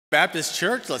Baptist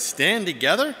Church, let's stand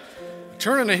together.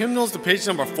 Turn in the hymnals to page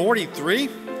number 43.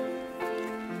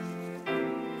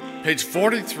 Page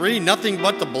 43, Nothing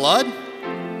But the Blood.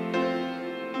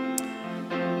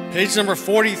 Page number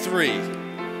 43.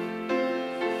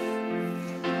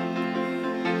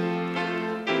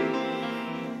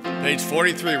 Page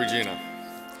 43, Regina.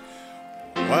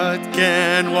 What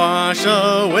can wash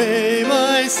away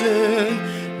my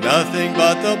sin? Nothing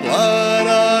but the blood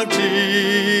of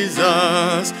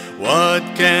Jesus. What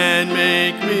can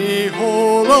make me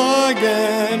whole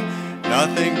again?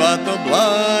 Nothing but the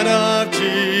blood of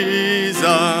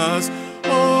Jesus.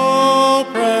 Oh,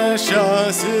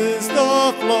 precious is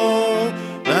the flow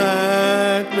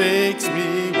that makes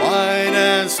me white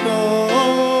as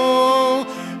snow.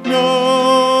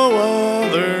 No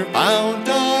other fount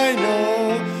I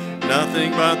know,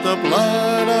 nothing but the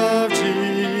blood of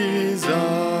Jesus.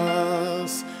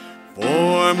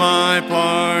 For my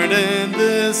part in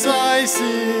this I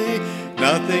see,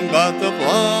 nothing but the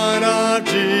blood of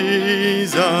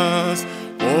Jesus.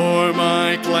 For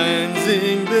my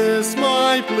cleansing this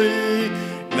my plea,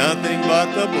 nothing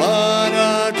but the blood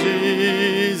of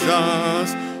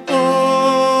Jesus.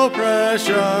 Oh,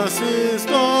 precious is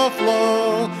the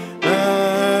flow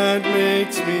that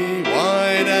makes me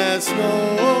white as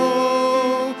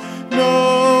snow.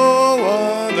 No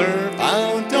other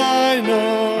fount I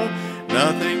know,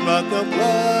 nothing but the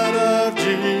blood of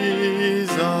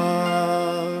Jesus.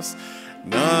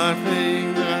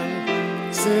 Nothing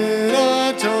but sin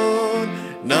atone,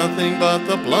 nothing but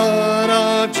the blood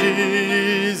of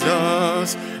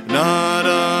Jesus. Not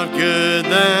of good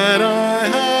that I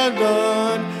have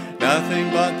done,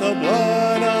 nothing but the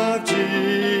blood of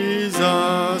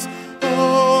Jesus.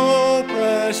 Oh,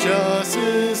 precious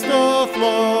is the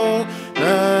flow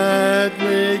that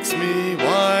makes me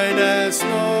white as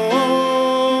snow.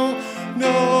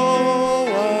 No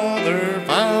other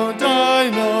fount I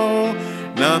know,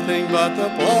 nothing but the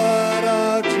blood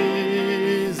of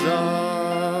Jesus.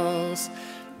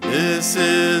 This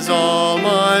is all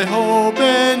my hope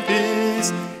and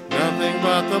peace, nothing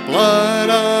but the blood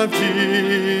of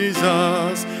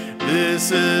Jesus.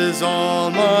 This is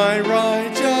all my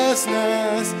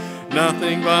righteousness,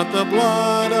 nothing but the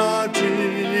blood of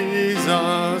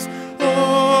Jesus.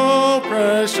 Oh,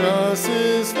 precious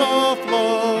is the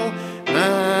flow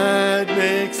that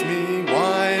makes me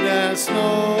white as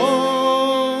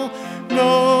snow.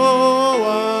 No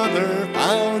other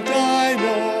fount I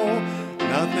know,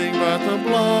 nothing but the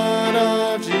blood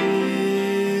of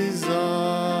Jesus.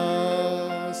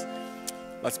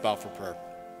 Let's bow for prayer.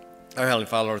 Our Heavenly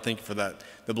Father, Lord, thank you for that,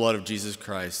 the blood of Jesus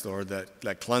Christ, Lord,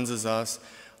 that cleanses us.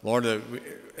 Lord, that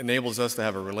enables us to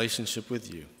have a relationship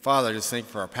with you. Father, I just thank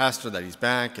you for our pastor that he's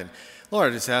back. And Lord,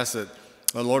 I just ask that,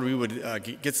 Lord, we would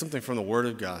get something from the Word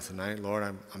of God tonight. Lord,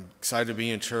 I'm excited to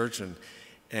be in church.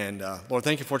 And Lord,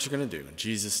 thank you for what you're going to do. In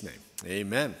Jesus' name,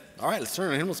 amen. All right, let's turn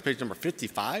to hymnals, page number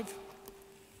 55.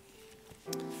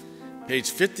 Page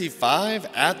 55,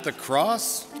 At the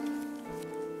Cross.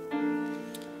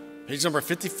 Page number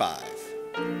 55.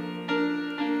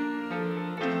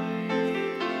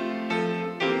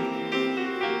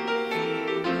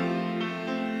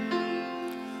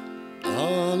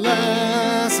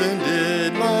 Alas, and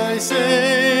did my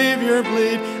Savior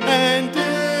bleed, and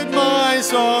did my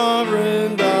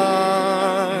sovereign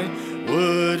die?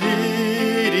 Would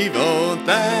he devote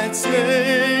that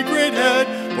sacred head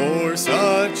for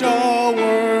such a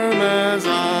worm as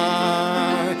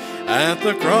I? At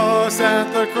the cross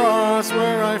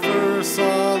where I first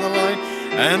saw the light,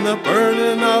 and the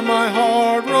burden of my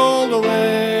heart rolled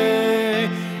away.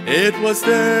 It was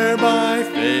there by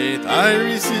faith I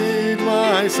received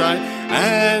my sight,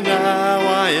 and now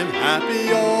I am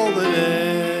happy all the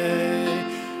day.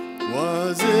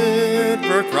 Was it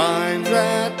for crimes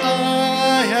that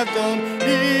I have done,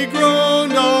 he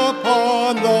groaned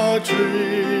upon the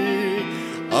tree?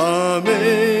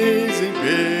 Amazing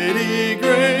pity,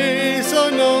 grace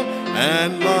unknown,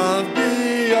 and love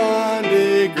beyond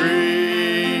degree.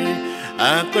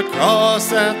 At the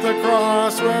cross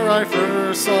where I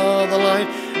first saw the light,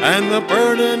 and the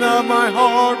burden of my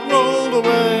heart rolled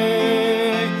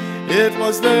away. It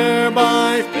was there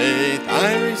by faith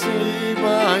I received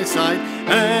my sight,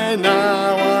 and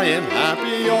now I am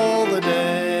happy all the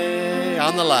day.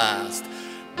 On the last.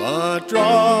 But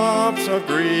drops of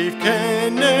grief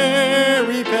can ne'er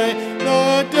repay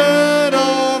the debt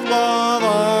of love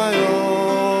I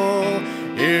owe.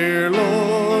 Here,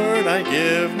 Lord, I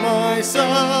give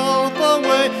myself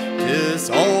away, 'tis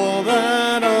all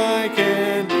that I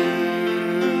can do.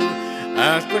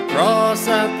 At the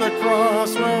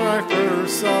cross where I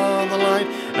first saw the light,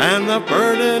 and the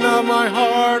burden of my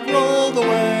heart rolled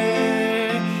away.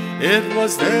 It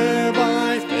was there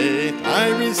by faith I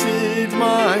received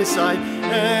my sight,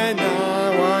 and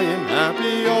now I am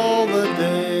happy all the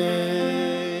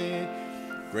day.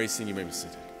 Grayson, you may be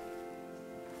seated.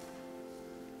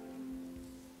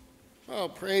 Well,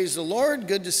 praise the Lord.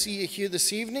 Good to see you here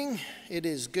this evening. It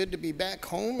is good to be back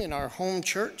home in our home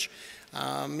church.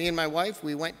 Me and my wife,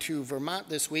 we went to Vermont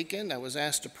this weekend. I was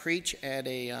asked to preach at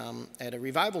a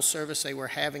revival service they were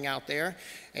having out there,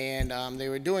 and they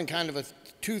were doing kind of a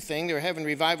two thing. They were having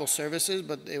revival services,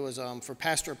 but it was for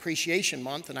Pastor Appreciation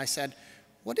Month, and I said,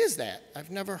 "What is that?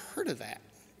 I've never heard of that."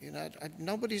 You know,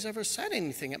 nobody's ever said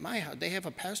anything at my house. They have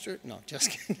a pastor, no, just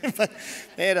kidding. But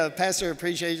they had a Pastor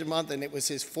Appreciation Month, and it was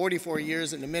his 44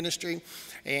 years in the ministry.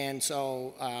 And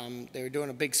so they were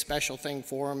doing a big special thing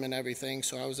for him and everything.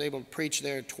 So I was able to preach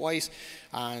there twice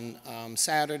on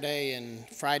Saturday and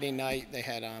Friday night. They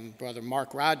had Brother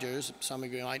Mark Rogers. Some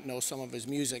of you might know some of his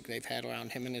music they've had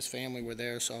around. Him and his family were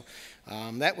there. So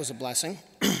that was a blessing.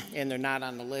 And they're not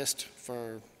on the list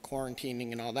for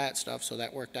quarantining and all that stuff, so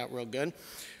that worked out real good.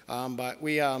 But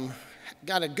we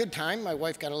got a good time. My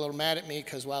wife got a little mad at me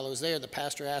because while I was there, the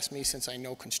pastor asked me, since I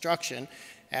know construction,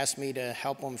 asked me to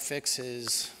help him fix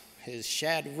his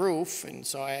shed roof, and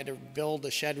so I had to build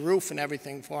a shed roof and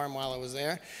everything for him while I was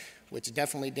there, which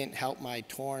definitely didn't help my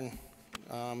torn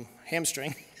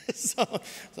hamstring. So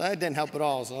that didn't help at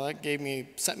all. So that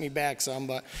set me back some,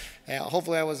 but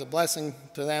hopefully I was a blessing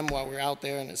to them while we were out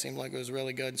there, and it seemed like it was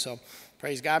really good. So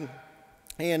praise God.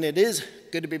 And it is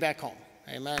good to be back home.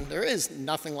 Amen. There is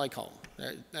nothing like home.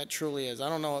 That truly is. I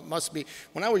don't know, it must be.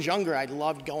 When I was younger, I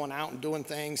loved going out and doing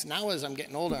things. Now as I'm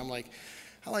getting older, I'm like,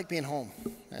 I like being home.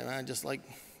 And I just like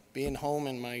being home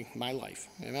in my life.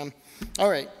 Amen. All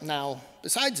right. Now,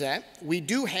 besides that, we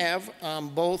do have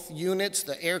both units,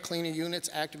 the air cleaner units,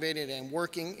 activated and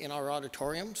working in our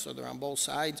auditorium. So they're on both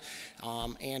sides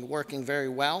and working very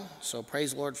well. So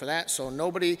praise the Lord for that. So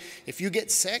nobody, if you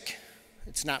get sick,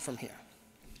 it's not from here.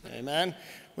 Amen.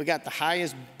 We got the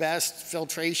highest, best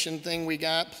filtration thing we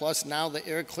got, plus now the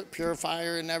air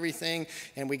purifier and everything.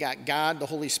 And we got God, the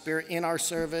Holy Spirit, in our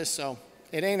service. So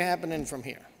it ain't happening from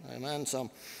here. Amen.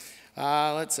 So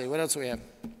let's see. What else do we have?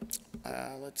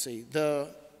 Let's see. The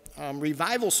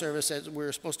revival service that we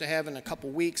were supposed to have in a couple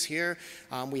weeks here,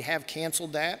 we have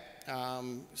canceled that.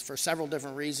 For several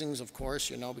different reasons, of course,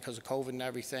 you know, because of COVID and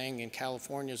everything, and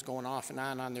California is going off and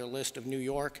on their list of New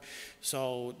York,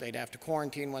 so they'd have to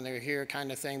quarantine when they're here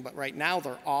kind of thing, but right now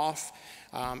they're off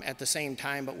at the same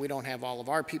time, but we don't have all of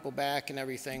our people back and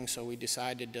everything, so we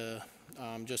decided to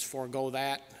just forego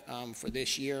that for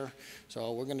this year.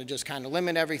 So we're going to just kind of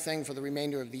limit everything for the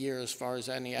remainder of the year as far as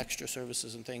any extra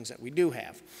services and things that we do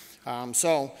have.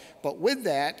 But with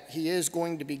that, he is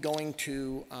going to be going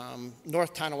to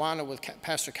North Tonawanda with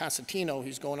Pastor Constantino.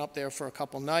 He's going up there for a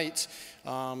couple nights.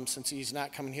 Since he's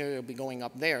not coming here, he'll be going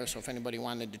up there. So if anybody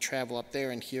wanted to travel up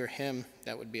there and hear him,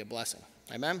 that would be a blessing.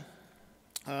 Amen?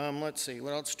 Let's see,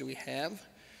 what else do we have?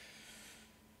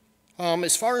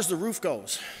 As far as the roof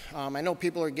goes, I know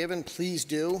people are giving, please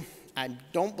do. I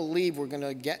don't believe we're going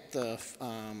to get the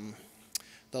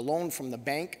loan from the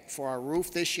bank for our roof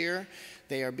this year.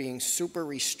 They are being super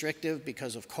restrictive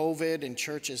because of COVID and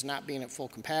churches not being at full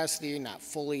capacity, not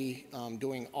fully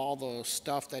doing all the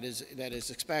stuff that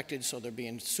is expected. So they're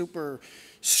being super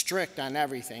strict on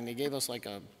everything. They gave us like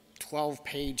a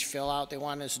 12-page fill out they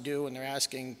want us to do, and they're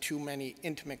asking too many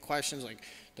intimate questions like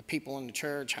the people in the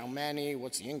church, how many,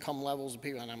 what's the income levels of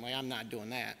people, and I'm like, I'm not doing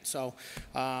that. So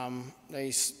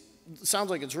it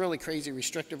sounds like it's really crazy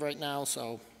restrictive right now,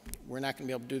 so we're not going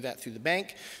to be able to do that through the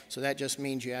bank. So that just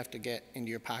means you have to get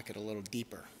into your pocket a little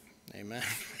deeper. Amen.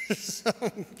 So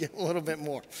get a little bit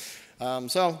more.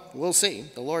 So we'll see.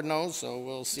 The Lord knows, so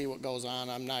we'll see what goes on.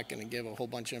 I'm not going to give a whole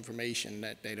bunch of information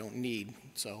that they don't need.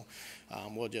 So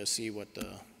we'll just see what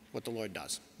the Lord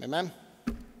does. Amen.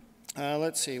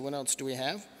 Let's see. What else do we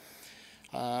have?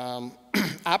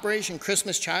 Operation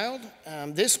Christmas Child.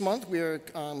 This month we are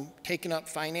taking up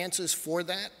finances for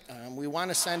that. We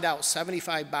want to send out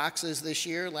 75 boxes this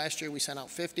year. Last year we sent out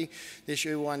 50. This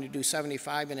year we wanted to do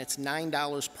 75, and it's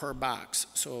 $9 per box.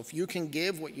 So if you can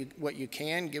give what you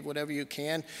can, give whatever you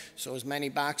can. So as many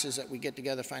boxes that we get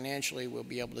together financially, we'll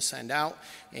be able to send out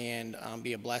and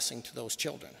be a blessing to those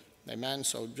children. Amen.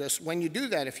 So just when you do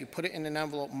that, if you put it in an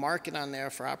envelope, mark it on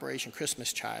there for Operation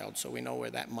Christmas Child, so we know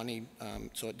where that money,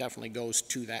 so it definitely goes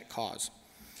to that cause.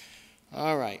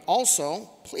 All right. Also,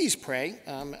 please pray.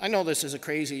 I know this is a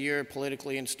crazy year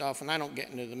politically and stuff, and I don't get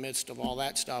into the midst of all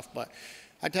that stuff, but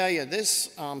I tell you,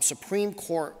 this Supreme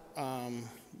Court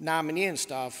nominee and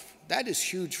stuff, that is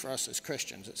huge for us as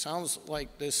Christians. It sounds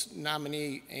like this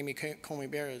nominee, Amy Coney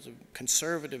Barrett, is a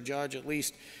conservative judge. At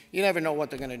least you never know what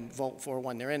they're going to vote for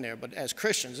when they're in there. But as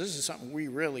Christians, this is something we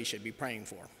really should be praying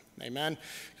for. Amen?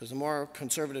 Because the more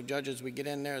conservative judges we get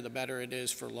in there, the better it is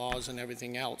for laws and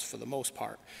everything else for the most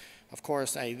part. Of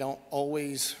course, I don't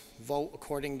always vote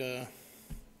according to,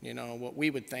 what we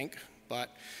would think, but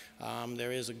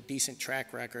there is a decent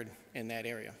track record in that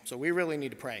area. So we really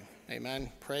need to pray.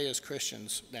 Amen? Pray as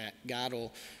Christians that God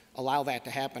will allow that to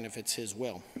happen if it's His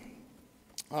will.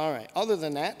 All right. Other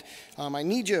than that, I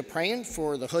need you praying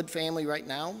for the Hood family right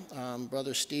now.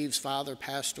 Brother Steve's father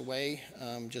passed away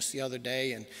just the other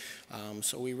day, and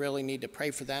so we really need to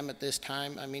pray for them at this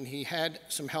time. I mean, he had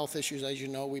some health issues, as you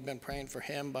know. We've been praying for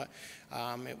him, but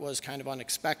it was kind of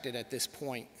unexpected at this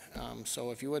point.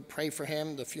 So if you would pray for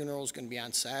him, the funeral is going to be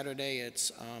on Saturday.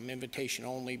 It's invitation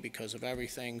only because of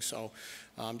everything. So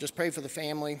just pray for the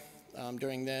family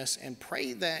during this, and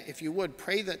pray that, if you would,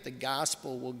 pray that the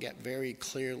gospel will get very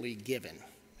clearly given.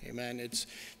 Amen.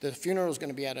 The funeral is going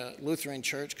to be at a Lutheran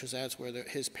church because that's where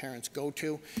his parents go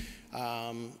to.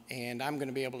 And I'm going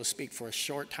to be able to speak for a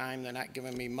short time. They're not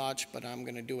giving me much, but I'm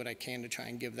going to do what I can to try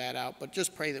and give that out. But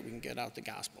just pray that we can get out the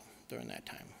gospel during that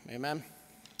time. Amen.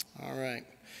 All right.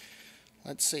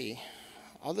 Let's see.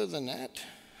 Other than that,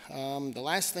 the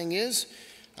last thing is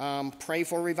pray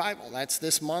for revival. That's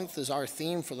this month is our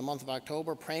theme for the month of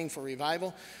October, praying for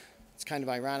revival. It's kind of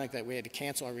ironic that we had to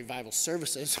cancel our revival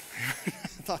services.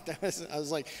 I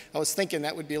was thinking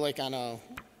that would be like on a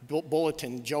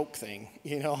bulletin joke thing,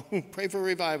 pray for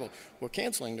revival. We're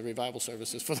canceling the revival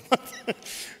services for the month.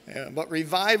 Yeah, but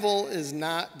revival is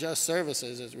not just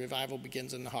services, as revival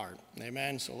begins in the heart.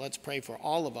 Amen. So let's pray for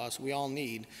all of us. We all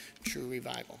need true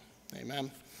revival.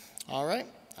 Amen. All right.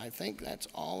 I think that's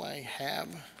all I have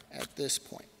at this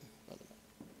point.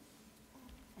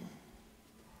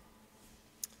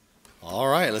 All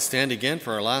right, let's stand again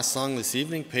for our last song this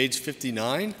evening, page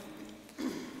 59.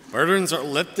 Burdens are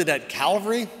lifted at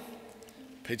Calvary.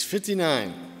 Page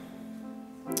 59.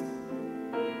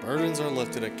 Burdens are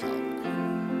lifted at Calvary.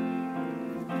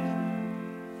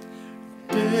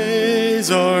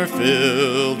 Days are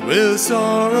filled with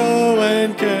sorrow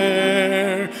and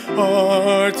care.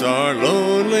 Hearts are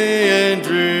lonely and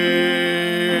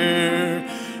drear.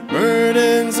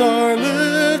 Burdens are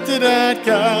lifted at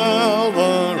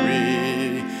Calvary.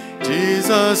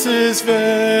 Jesus is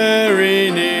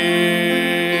very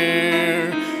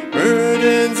near.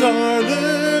 Burdens are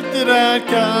lifted at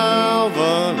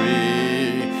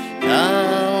Calvary.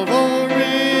 Calvary,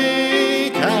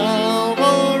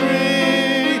 Calvary.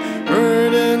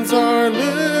 Burdens are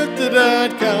lifted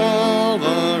at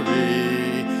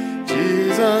Calvary.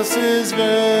 Jesus is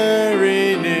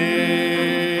very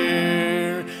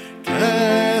near.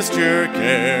 Cast your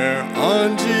care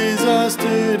on Jesus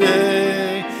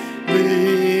today.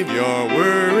 Leave your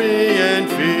worry and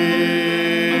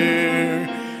fear.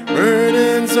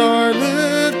 Burdens are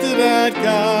lifted at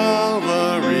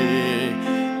Calvary.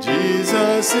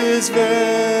 Jesus is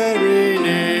very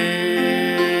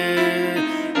near.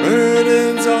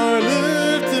 Burdens are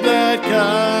lifted at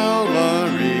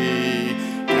Calvary.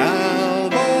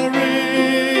 Calvary,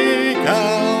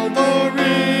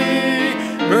 Calvary.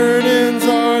 Burdens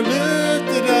are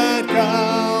lifted at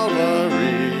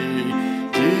Calvary.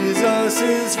 Jesus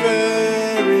is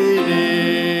very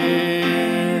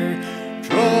near.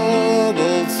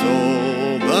 Troubled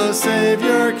soul, the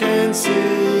Savior can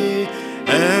see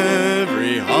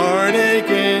every heartache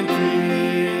and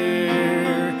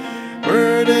fear.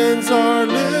 Burdens are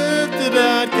lifted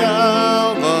at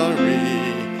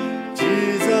Calvary.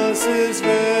 Jesus is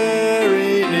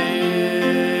very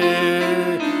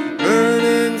near.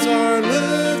 Burdens are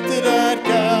lifted at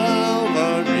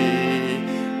Calvary.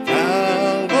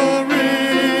 Calvary,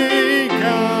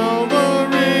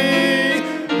 Calvary.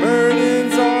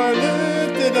 Burdens are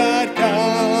lifted at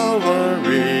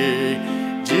Calvary.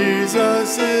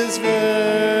 Jesus is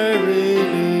very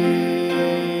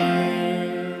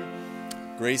near.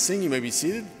 Gracing, you may be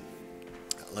seated.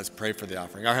 Let's pray for the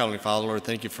offering. Our Heavenly Father, Lord,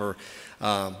 thank you for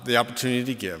the opportunity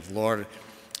to give. Lord,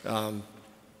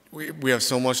 we have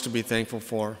so much to be thankful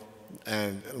for.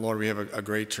 And Lord, we have a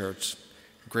great church,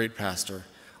 a great pastor.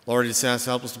 Lord, just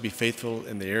help us to be faithful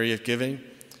in the area of giving.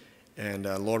 And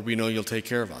Lord, we know you'll take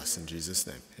care of us. In Jesus'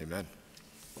 name, amen.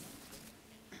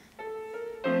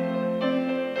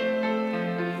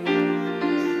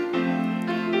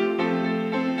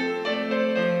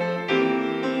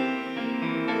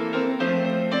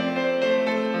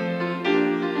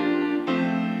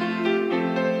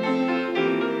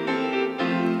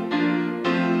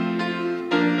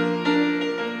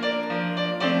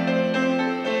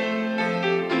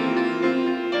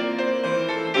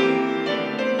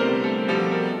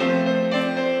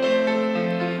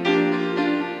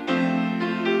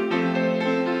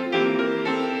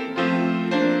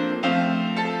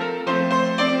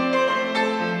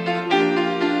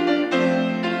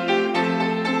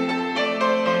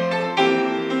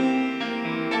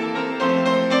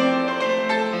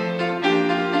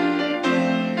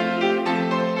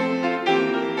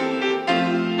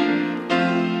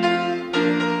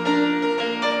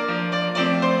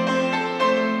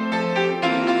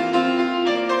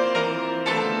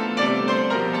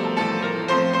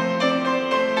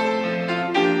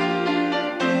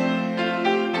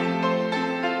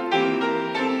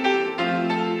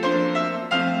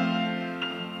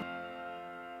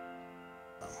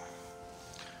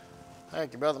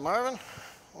 Thank you, Brother Marvin.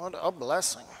 What a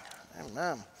blessing.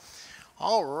 Amen.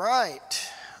 All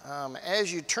right.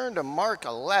 As you turn to Mark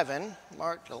 11,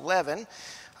 I'll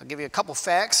give you a couple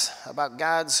facts about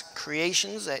God's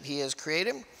creations that he has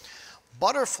created.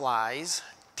 Butterflies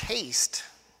taste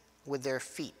with their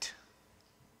feet.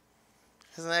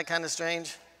 Isn't that kind of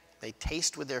strange? They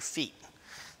taste with their feet.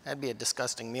 That'd be a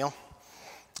disgusting meal.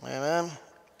 Amen.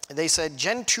 They said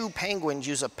Gentoo penguins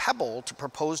use a pebble to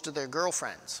propose to their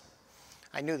girlfriends.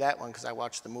 I knew that one because I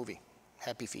watched the movie,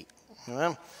 Happy Feet.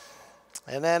 Amen.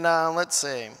 And then let's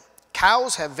see.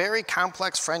 Cows have very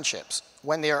complex friendships.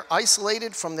 When they are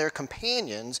isolated from their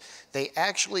companions, they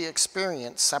actually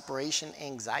experience separation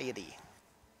anxiety.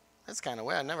 That's kind of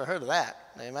weird. I never heard of that.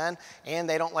 Amen. And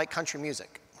they don't like country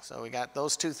music. So we got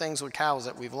those two things with cows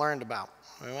that we've learned about.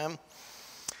 Amen.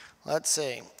 Let's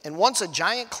see. And once a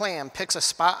giant clam picks a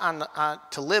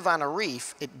spot to live on a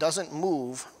reef, it doesn't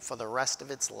move for the rest of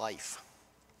its life.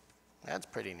 That's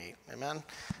pretty neat. Amen.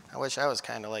 I wish I was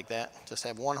kind of like that. Just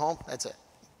have one home. That's it.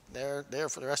 There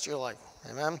for the rest of your life.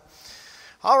 Amen.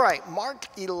 All right. Mark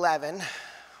 11.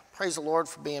 Praise the Lord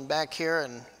for being back here.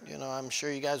 And, I'm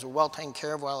sure you guys were well taken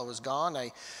care of while I was gone.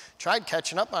 I tried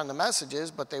catching up on the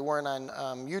messages, but they weren't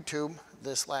on YouTube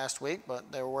this last week,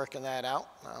 but they were working that out.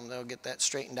 They'll get that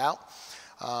straightened out.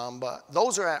 But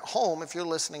those are at home. If you're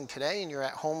listening today and you're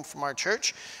at home from our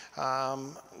church,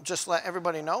 just let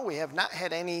everybody know we have not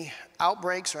had any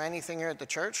outbreaks or anything here at the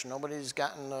church. Nobody's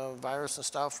gotten the virus and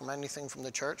stuff from anything from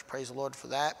the church. Praise the Lord for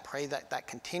that. Pray that that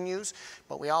continues.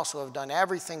 But we also have done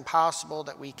everything possible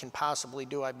that we can possibly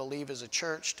do, I believe, as a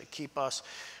church to keep us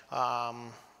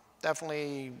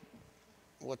definitely,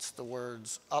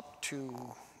 up to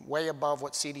way above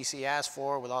what CDC asked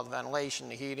for with all the ventilation,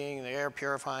 the heating, the air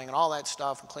purifying, and all that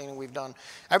stuff, and cleaning. We've done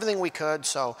everything we could.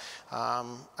 So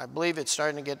I believe it's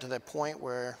starting to get to that point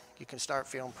where you can start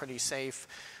feeling pretty safe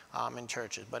in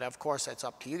churches. But of course, that's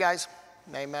up to you guys.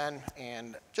 Amen.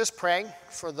 And just pray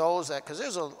for those that, because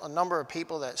there's a number of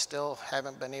people that still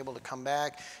haven't been able to come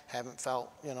back, haven't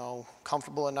felt,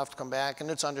 comfortable enough to come back, and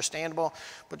it's understandable.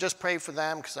 But just pray for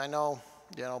them, because I know,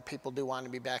 people do want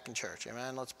to be back in church.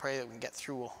 Amen. Let's pray that we can get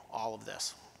through all of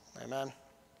this. Amen.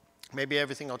 Maybe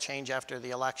everything will change after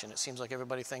the election. It seems like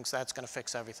everybody thinks that's going to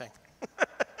fix everything.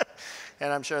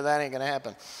 And I'm sure that ain't going to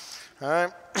happen. All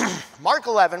right. Mark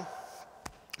 11,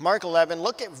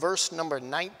 look at verse number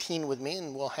 19 with me,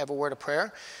 and we'll have a word of prayer.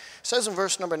 It says in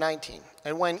verse number 19,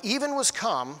 "And when even was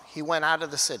come, he went out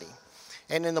of the city.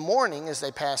 And in the morning, as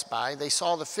they passed by, they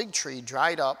saw the fig tree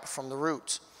dried up from the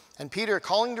roots. And Peter,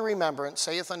 calling to remembrance,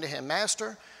 saith unto him,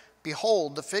 Master,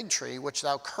 behold, the fig tree which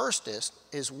thou cursedst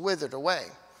is withered away.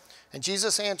 And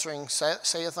Jesus answering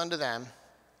saith unto them,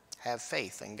 Have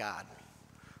faith in God."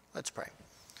 Let's pray.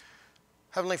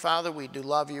 Heavenly Father, we do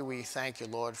love you. We thank you,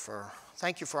 Lord,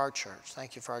 thank you for our church.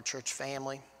 Thank you for our church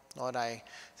family. Lord, I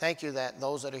thank you that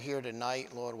those that are here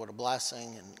tonight, Lord, what a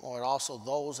blessing. And Lord, also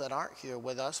those that aren't here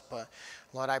with us. But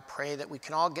Lord, I pray that we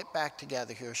can all get back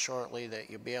together here shortly, that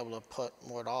you'll be able to put,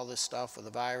 Lord, all this stuff with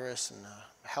the virus and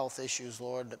health issues,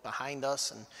 Lord, behind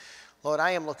us. And Lord,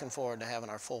 I am looking forward to having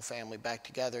our full family back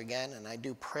together again. And I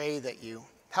do pray that you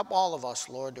help all of us,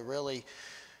 Lord, to really,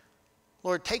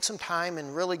 Lord, take some time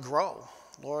and really grow.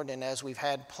 Lord, and as we've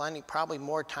had probably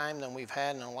more time than we've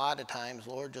had in a lot of times,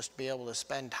 Lord, just be able to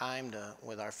spend time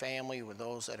with our family, with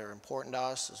those that are important to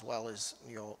us, as well as,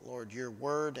 Lord, your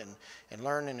word and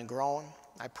learning and growing.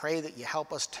 I pray that you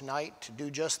help us tonight to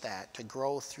do just that, to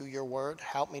grow through your word.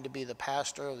 Help me to be the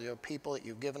pastor of your people that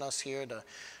you've given us here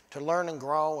to learn and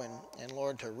grow and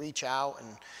Lord, to reach out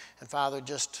and Father,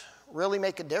 just really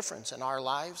make a difference in our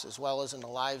lives as well as in the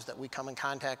lives that we come in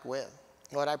contact with.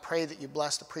 Lord, I pray that you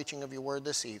bless the preaching of your word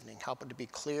this evening. Help it to be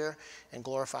clear and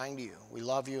glorifying to you. We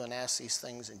love you and ask these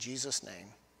things in Jesus' name.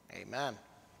 Amen.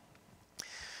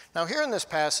 Now, here in this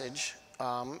passage,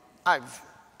 I've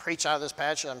preached out of this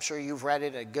passage. I'm sure you've read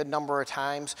it a good number of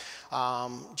times.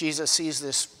 Jesus sees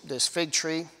this fig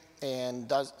tree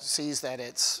and sees that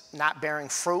it's not bearing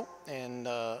fruit. And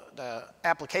the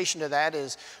application to that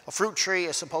is a fruit tree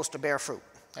is supposed to bear fruit.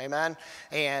 Amen.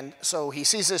 And so he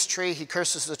sees this tree, he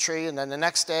curses the tree, and then the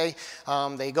next day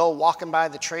they go walking by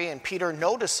the tree, and Peter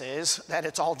notices that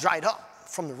it's all dried up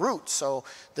from the roots. So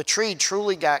the tree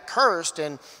truly got cursed,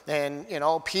 and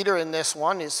Peter in this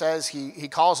one, it says, he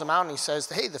calls him out and he says,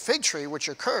 hey, the fig tree which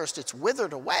are cursed, it's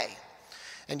withered away.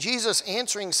 And Jesus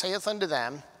answering saith unto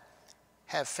them,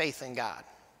 Have faith in God.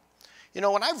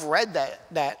 When I've read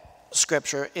that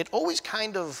scripture, it always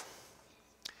kind of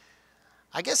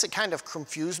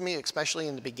confused me, especially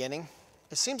in the beginning.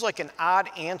 It seems like an odd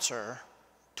answer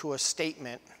to a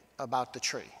statement about the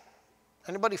tree.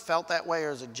 Anybody felt that way,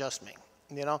 or is it just me?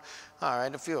 All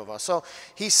right, a few of us. So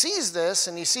he sees this,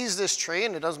 and he sees this tree,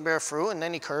 and it doesn't bear fruit, and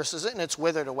then he curses it, and it's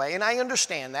withered away. And I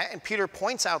understand that. And Peter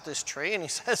points out this tree, and he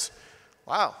says,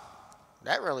 wow,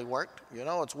 that really worked.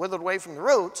 It's withered away from the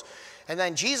roots. And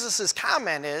then Jesus'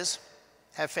 comment is,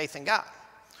 have faith in God.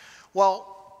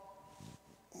 Well,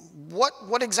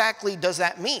 what exactly does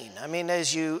that mean? I mean,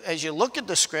 as you look at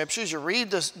the scriptures, you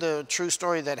read the true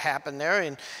story that happened there,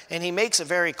 and he makes it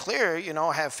very clear,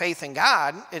 have faith in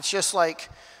God. It's just like,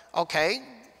 okay,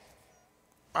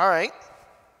 all right,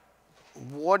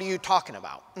 what are you talking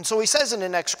about? And so he says in the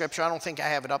next scripture, I don't think I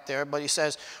have it up there, but he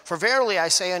says, for verily I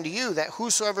say unto you, that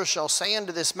whosoever shall say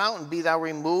unto this mountain, be thou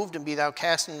removed, and be thou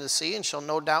cast into the sea, and shall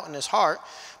no doubt in his heart,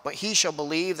 but he shall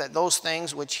believe that those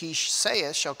things which he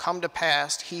saith shall come to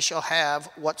pass, he shall have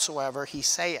whatsoever he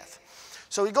saith.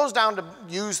 So he goes down to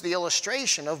use the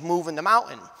illustration of moving the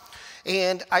mountain.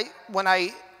 And when I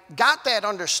got that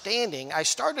understanding, I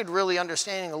started really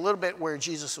understanding a little bit where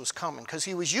Jesus was coming, because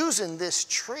he was using this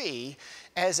tree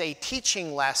as a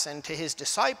teaching lesson to his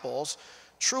disciples,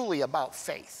 truly about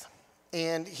faith.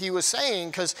 And he was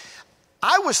saying, because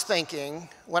I was thinking,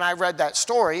 when I read that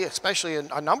story, especially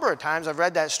a number of times I've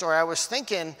read that story, I was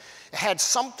thinking it had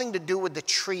something to do with the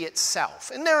tree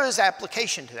itself. And there is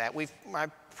application to that. I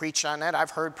preached on that.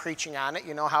 I've heard preaching on it.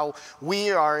 How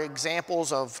we are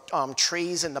examples of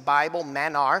trees in the Bible,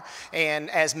 men are.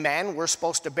 And as men, we're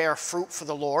supposed to bear fruit for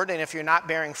the Lord. And if you're not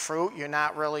bearing fruit, you're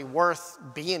not really worth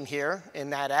being here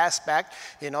in that aspect.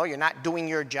 You're not doing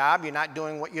your job. You're not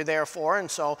doing what you're there for.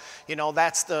 And so,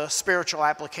 that's the spiritual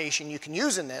application you can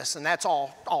use in this. And that's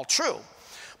all true.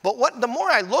 But the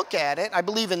more I look at it, I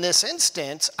believe in this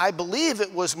instance, I believe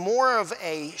it was more of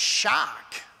a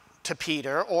shock to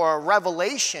Peter, or a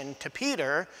revelation to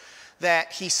Peter,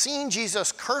 that he's seen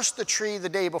Jesus curse the tree the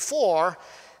day before,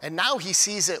 and now he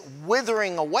sees it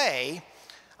withering away.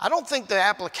 I don't think the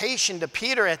application to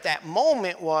Peter at that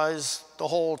moment was the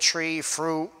whole tree,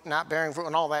 fruit, not bearing fruit,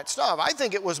 and all that stuff. I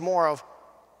think it was more of,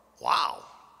 wow,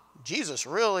 Jesus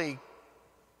really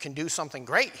can do something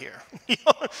great here.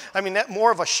 I mean, that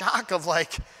more of a shock of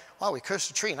like, wow, we cursed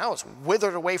the tree, now it's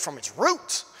withered away from its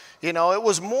roots. It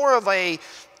was more of a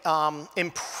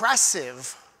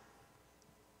impressive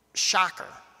shocker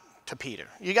to Peter.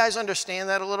 You guys understand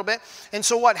that a little bit? And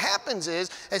so what happens is,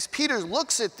 as Peter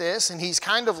looks at this, and he's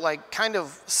kind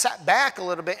of set back a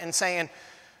little bit and saying,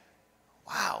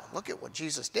 wow, look at what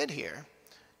Jesus did here.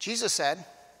 Jesus said,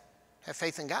 have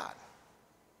faith in God.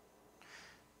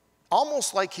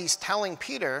 Almost like he's telling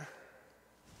Peter,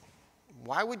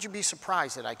 why would you be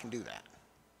surprised that I can do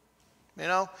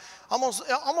that?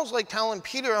 Almost like telling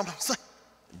Peter, almost like,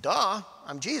 duh,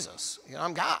 I'm Jesus,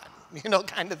 I'm God,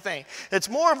 kind of thing. It's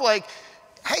more of like,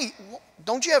 hey,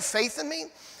 don't you have faith in me?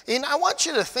 And I want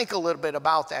you to think a little bit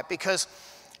about that, because,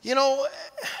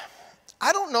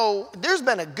 I don't know, there's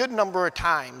been a good number of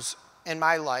times in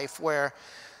my life where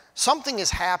something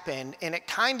has happened and it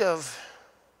kind of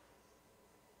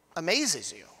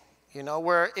amazes you,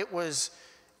 where it was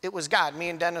God. Me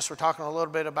and Dennis were talking a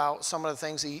little bit about some of the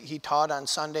things he taught on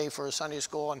Sunday for Sunday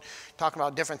school, and talking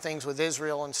about different things with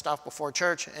Israel and stuff before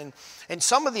church. And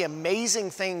some of the amazing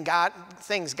things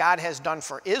God has done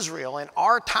for Israel in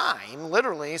our time,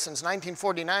 literally since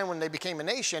 1949 when they became a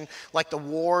nation, like the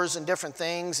wars and different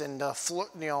things, and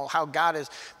how God has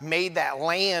made that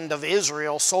land of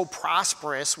Israel so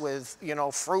prosperous with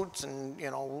fruits and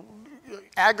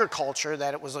agriculture,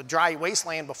 that it was a dry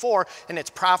wasteland before, and it's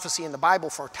prophecy in the Bible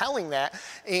foretelling that.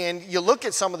 And you look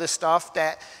at some of this stuff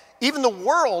that even the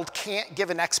world can't give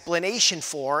an explanation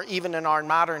for, even in our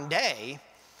modern day,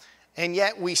 and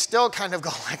yet we still kind of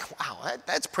go like, wow,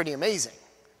 that's pretty amazing.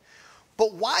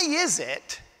 But why is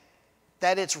it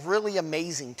that it's really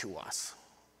amazing to us?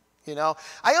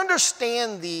 I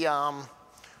understand the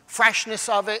freshness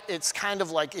of it. It's kind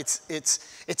of like it's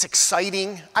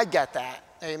exciting. I get that.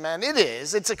 Amen. It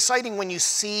is. It's exciting when you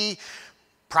see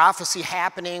prophecy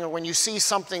happening, or when you see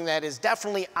something that is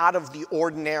definitely out of the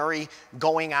ordinary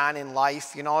going on in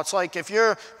life. It's like if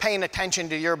you're paying attention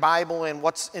to your Bible and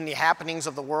what's in the happenings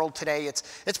of the world today,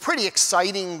 it's pretty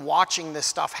exciting watching this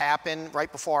stuff happen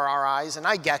right before our eyes, and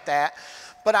I get that.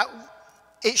 But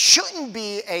it shouldn't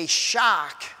be a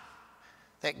shock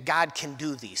that God can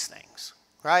do these things,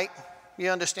 right?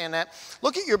 You understand that?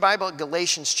 Look at your Bible at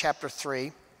Galatians chapter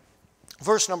 3.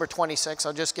 Verse number 26,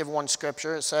 I'll just give one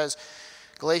scripture. It says,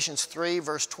 Galatians 3,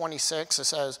 verse 26, it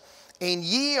says, and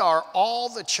ye are all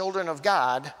the children of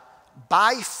God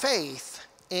by faith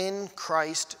in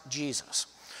Christ Jesus.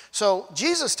 So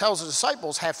Jesus tells the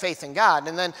disciples, have faith in God.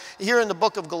 And then here in the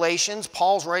book of Galatians,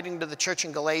 Paul's writing to the church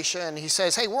in Galatia, and he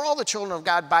says, hey, we're all the children of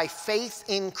God by faith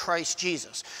in Christ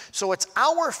Jesus. So it's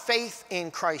our faith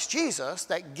in Christ Jesus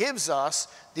that gives us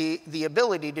the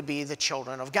ability to be the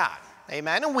children of God.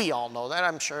 Amen? And we all know that.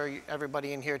 I'm sure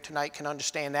everybody in here tonight can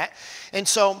understand that. And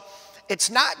so it's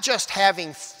not just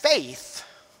having faith,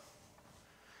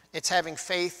 it's having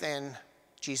faith in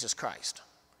Jesus Christ.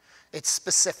 It's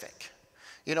specific.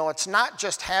 You know, it's not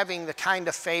just having the kind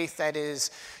of faith that is,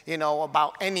 you know,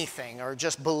 about anything or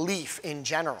just belief in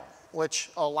general, which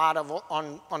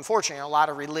unfortunately, a lot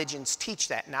of religions teach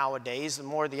that nowadays. The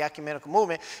more the ecumenical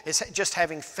movement is just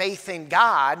having faith in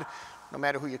God, no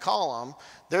matter who you call them,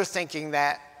 they're thinking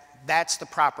that that's the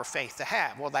proper faith to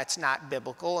have. Well, that's not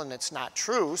biblical and it's not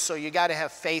true, so you got to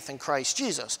have faith in Christ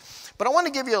Jesus. But I want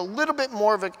to give you a little bit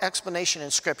more of an explanation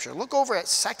in Scripture. Look over at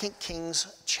 2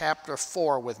 Kings chapter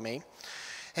 4 with me.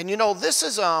 And you know, this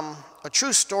is a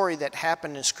true story that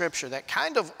happened in Scripture that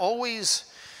kind of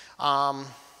always, I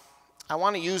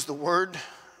want to use the word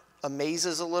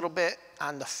amazes a little bit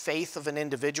on the faith of an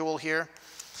individual here.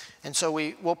 And so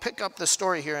we'll pick up the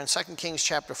story here in 2 Kings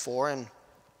chapter 4.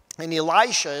 And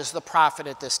Elisha is the prophet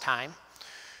at this time.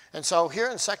 And so here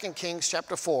in 2 Kings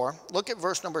chapter 4, look at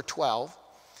verse number 12.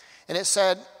 And it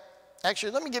said,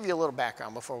 actually, let me give you a little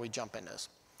background before we jump in this.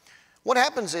 What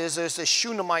happens is there's this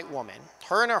Shunammite woman.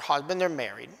 Her and her husband, they're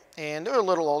married, and they're a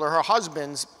little older. Her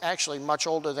husband's actually much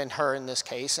older than her in this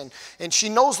case, and she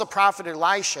knows the prophet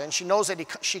Elisha, and she knows that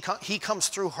he comes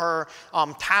through her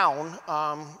town,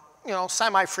 you know,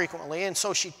 semi-frequently, and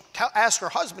so she asks her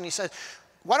husband, he says,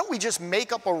 why don't we just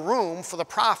make up a room for the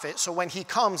prophet so when he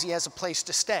comes, he has a place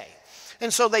to stay?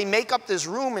 And so they make up this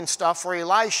room and stuff for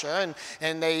Elisha,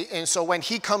 and so when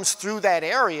he comes through that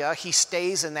area, he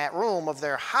stays in that room of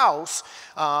their house,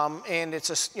 and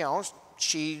it's a, you know,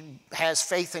 she has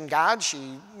faith in God. She,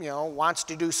 you know, wants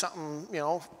to do something, you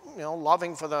know,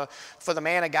 loving for the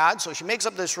man of God. So she makes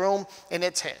up this room, and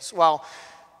it's his. Well,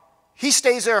 he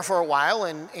stays there for a while,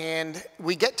 and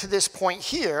we get to this point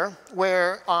here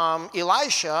where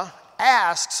Elisha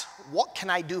asks, what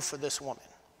can I do for this woman?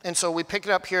 And so we pick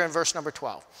it up here in verse number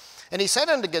 12. And he said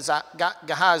unto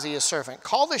Gehazi his servant,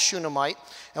 call this Shunammite.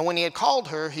 And when he had called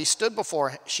her, she stood before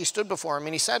him,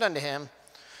 and he said unto him,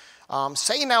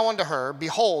 say now unto her,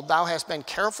 behold, thou hast been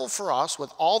careful for us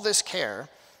with all this care.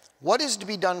 What is to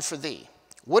be done for thee?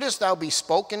 Wouldest thou be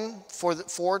spoken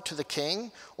for to the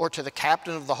king or to the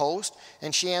captain of the host?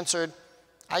 And she answered,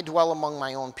 I dwell among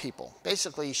my own people.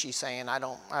 Basically, she's saying, I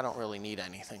don't really need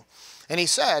anything. And he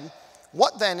said,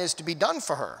 what then is to be done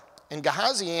for her? And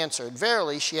Gehazi answered,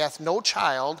 verily, she hath no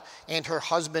child, and her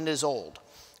husband is old.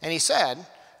 And he said,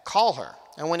 call her.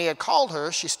 And when he had called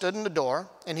her, she stood in the door.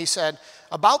 And he said,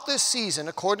 about this season,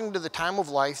 according to the time of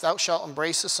life, thou shalt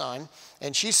embrace a son.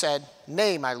 And she said,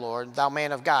 nay, my lord, thou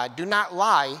man of God, do not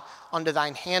lie unto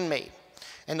thine handmaid.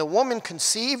 And the woman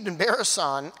conceived and bare a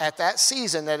son at that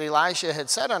season that Elisha had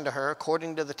said unto her,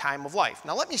 according to the time of life.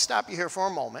 Now let me stop you here for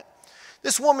a moment.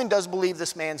 This woman does believe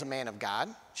this man's a man of God.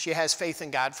 She has faith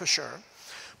in God for sure.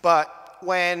 But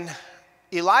when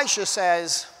Elisha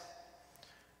says,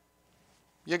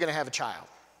 you're going to have a child,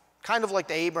 kind of like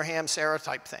the Abraham, Sarah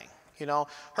type thing. You know,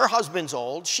 her husband's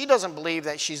old. She doesn't believe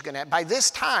that she's going to, by this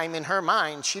time in her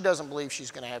mind, she doesn't believe she's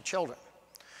going to have children.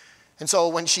 And so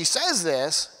when she says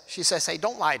this, she says, hey,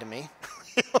 don't lie to me.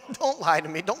 Don't lie to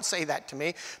me. Don't say that to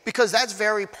me, because that's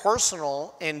very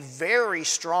personal and very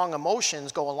strong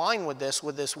emotions go along with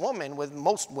this woman, with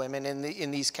most women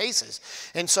in these cases.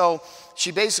 And so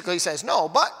she basically says no,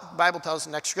 but the Bible tells us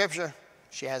in the next scripture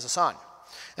she has a son.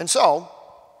 And so,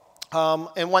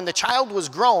 and when the child was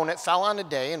grown, it fell on a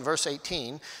day, in verse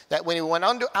 18, that when he went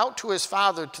out to his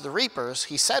father to the reapers,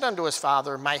 he said unto his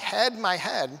father, my head, my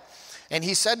head. And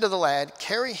he said to the lad,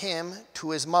 carry him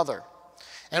to his mother.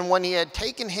 And when he had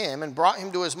taken him and brought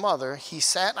him to his mother, he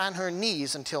sat on her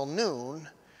knees until noon,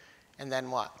 and then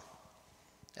what?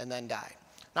 And then died.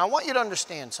 Now I want you to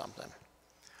understand something.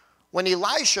 When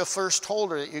Elisha first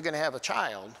told her that you're going to have a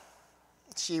child,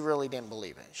 she really didn't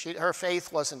believe it. Her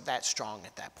faith wasn't that strong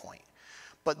at that point.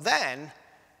 But then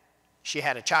she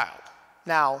had a child.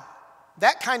 Now,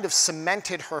 that kind of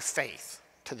cemented her faith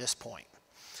to this point.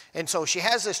 And so she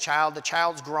has this child. The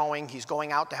child's growing. He's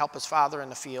going out to help his father in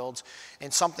the fields.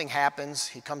 And something happens.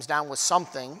 He comes down with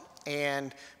something.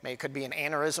 And it could be an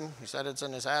aneurysm. He said it's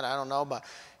in his head. I don't know. But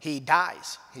he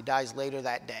dies. He dies later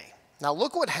that day. Now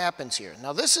look what happens here.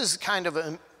 Now this is kind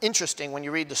of interesting when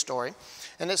you read the story.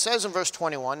 And it says in verse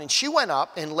 21, and she went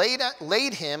up and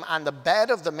laid him on the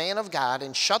bed of the man of God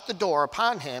and shut the door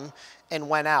upon him and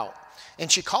went out.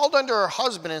 And she called unto her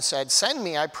husband and said, Send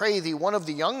me, I pray thee, one of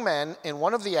the young men and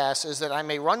one of the asses, that I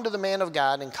may run to the man of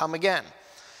God and come again.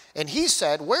 And he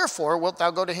said, Wherefore wilt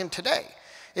thou go to him today?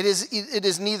 It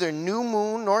is neither new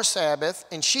moon nor Sabbath.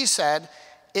 And she said,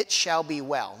 It shall be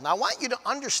well. Now I want you to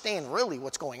understand really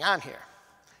what's going on here.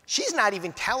 She's not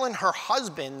even telling her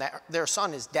husband that their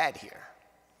son is dead here.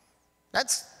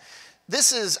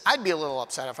 I'd be a little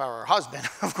upset if I were her husband,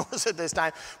 of course, at this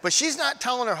time. But she's not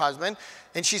telling her husband.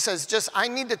 And she says, I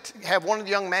need to have one of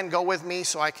the young men go with me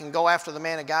so I can go after the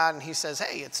man of God. And he says,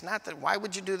 hey, it's not that, why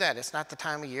would you do that? It's not the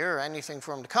time of year or anything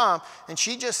for him to come. And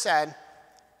she just said,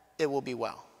 it will be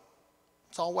well.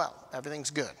 It's all well.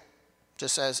 Everything's good.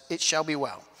 Just says, it shall be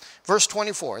well. Verse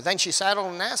 24, then she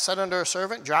saddled an ass, said unto her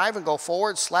servant, Drive and go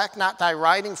forward, slack not thy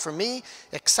riding for me,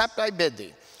 except I bid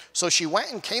thee. So she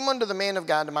went and came unto the man of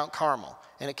God to Mount Carmel.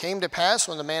 And it came to pass,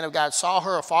 when the man of God saw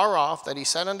her afar off, that he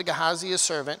said unto Gehazi his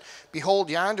servant, Behold,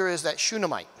 yonder is that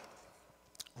Shunammite.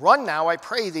 Run now, I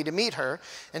pray thee, to meet her,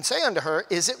 and say unto her,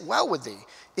 Is it well with thee?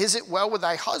 Is it well with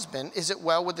thy husband? Is it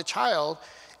well with the child?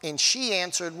 And she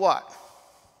answered, what?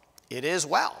 It is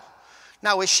well.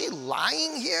 Now, is she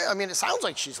lying here? I mean, it sounds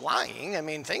like she's lying. I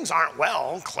mean, things aren't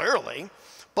well, clearly.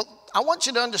 But I want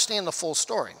you to understand the full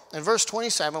story. In verse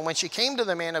 27, when she came to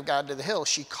the man of God to the hill,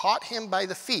 she caught him by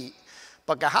the feet.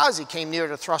 But Gehazi came near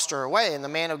to thrust her away. And the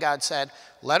man of God said,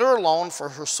 Let her alone, for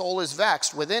her soul is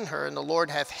vexed within her, and the Lord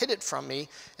hath hid it from me,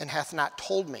 and hath not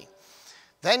told me.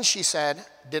 Then she said,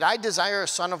 Did I desire a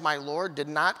son of my Lord? Did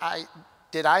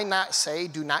I not say,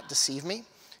 Do not deceive me?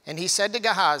 And he said to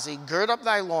Gehazi, Gird up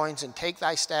thy loins, and take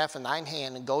thy staff in thine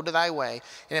hand, and go to thy way.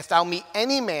 And if thou meet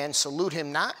any man, salute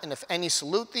him not. And if any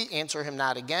salute thee, answer him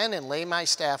not again, and lay my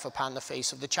staff upon the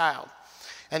face of the child.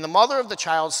 And the mother of the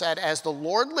child said, As the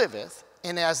Lord liveth,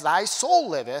 and as thy soul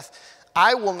liveth,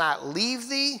 I will not leave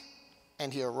thee.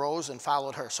 And he arose and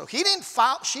followed her. So she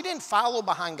didn't follow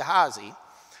behind Gehazi.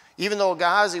 Even though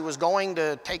Gehazi was going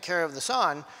to take care of the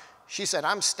son, she said,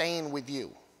 I'm staying with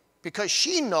you. Because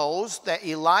she knows that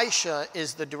Elisha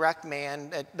is the direct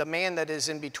man, the man that is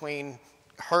in between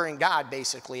her and God,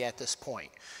 basically, at this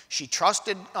point. She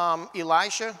trusted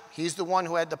Elisha. He's the one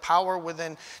who had the power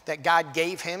within that God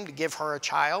gave him to give her a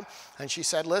child. And she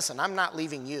said, listen, I'm not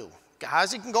leaving you.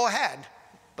 Gehazi can go ahead,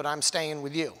 but I'm staying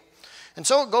with you. And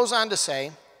so it goes on to say,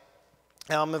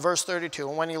 in verse 32,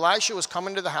 And when Elisha was come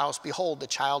into the house, behold, the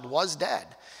child was dead,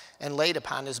 and laid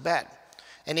upon his bed.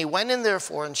 And he went in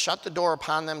therefore, and shut the door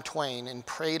upon them twain, and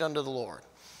prayed unto the Lord.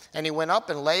 And he went up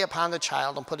and lay upon the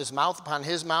child, and put his mouth upon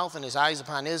his mouth, and his eyes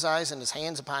upon his eyes, and his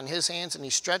hands upon his hands. And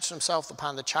he stretched himself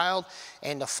upon the child,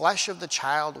 and the flesh of the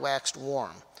child waxed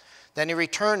warm. Then he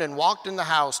returned and walked in the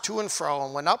house to and fro,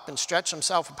 and went up and stretched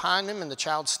himself upon him. And the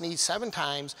child sneezed 7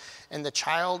 times, and the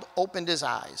child opened his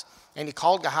eyes. And he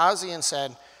called Gehazi and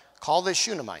said, Call this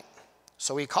Shunammite.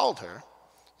 So he called her,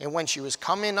 and when she was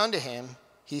come in unto him,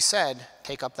 he said,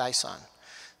 Take up thy son.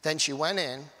 Then she went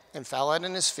in and fell at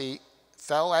his feet,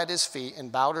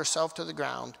 and bowed herself to the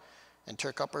ground, and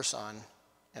took up her son,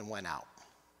 and went out.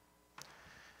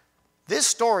 This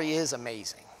story is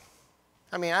amazing.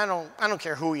 I mean, I don't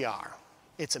care who you are.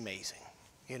 It's amazing.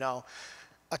 You know,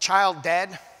 a child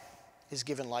dead is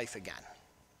given life again.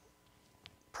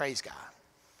 Praise God.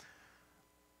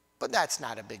 But that's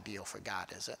not a big deal for God,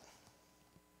 is it?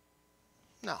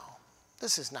 No.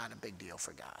 This is not a big deal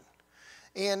for God.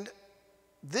 And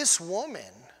this woman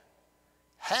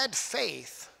had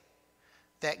faith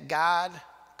that God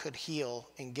could heal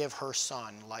and give her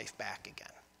son life back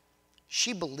again.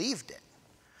 She believed it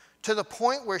to the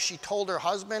point where she told her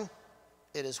husband,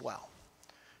 it is well.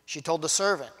 She told the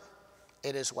servant,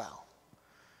 it is well.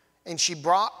 And she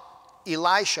brought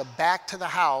Elisha back to the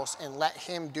house and let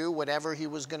him do whatever he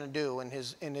was going to do in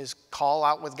his call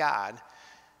out with God.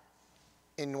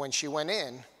 And when she went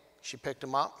in, she picked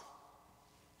him up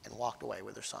and walked away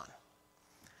with her son.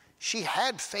 She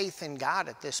had faith in God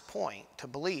at this point to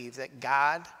believe that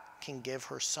God can give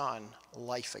her son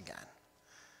life again.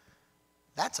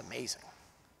 That's amazing.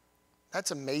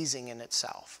 That's amazing in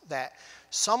itself, that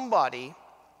somebody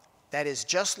that is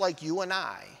just like you and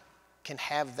I can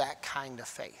have that kind of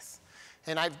faith.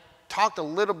 And I've talked a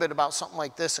little bit about something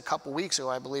like this a couple weeks ago,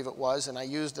 I believe it was, and I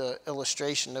used an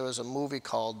illustration. There was a movie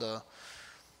called,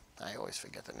 I always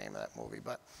forget the name of that movie,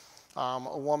 but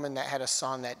a woman that had a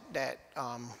son that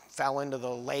fell into the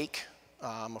lake,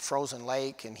 a frozen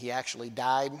lake, and he actually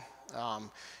died.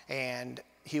 And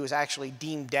he was actually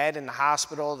deemed dead in the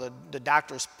hospital. The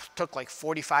doctors took like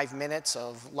 45 minutes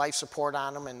of life support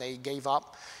on him, and they gave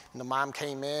up. And the mom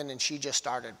came in, and she just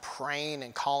started praying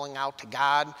and calling out to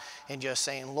God and just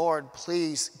saying, Lord,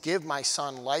 please give my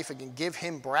son life again. Give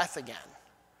him breath again.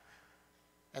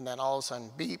 And then all of a sudden,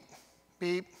 beep,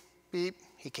 beep, beep,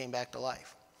 he came back to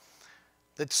life.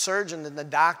 The surgeon and the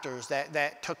doctors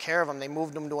that took care of him, they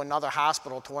moved him to another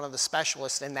hospital, to one of the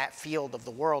specialists in that field of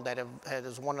the world that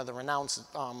is one of the renowned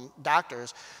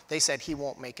doctors. They said, he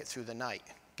won't make it through the night.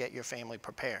 Get your family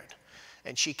prepared.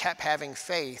 And she kept having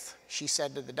faith. She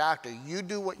said to the doctor, you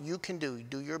do what you can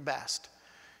do your best,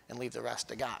 and leave the rest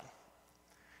to God.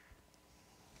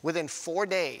 Within 4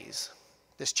 days,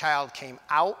 this child came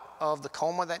out of the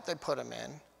coma that they put him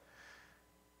in.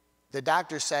 The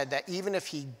doctor said that even if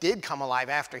he did come alive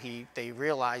after they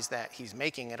realized that he's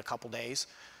making it a couple days,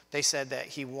 they said that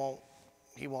he'll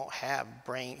have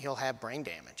brain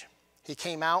damage. He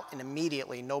came out and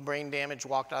immediately, no brain damage,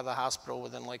 walked out of the hospital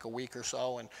within like a week or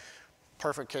so, and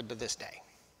perfect kid to this day.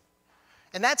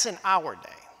 And that's in our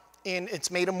day, and it's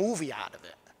made a movie out of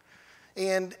it.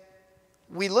 And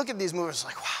we look at these movies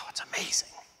like, wow, it's amazing.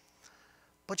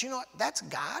 But you know what? That's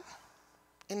God,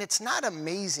 and it's not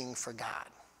amazing for God.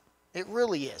 It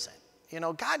really isn't. You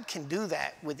know, God can do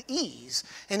that with ease,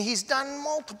 and he's done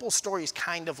multiple stories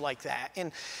kind of like that.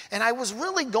 And I was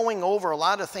really going over a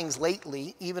lot of things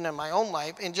lately, even in my own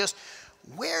life, and just,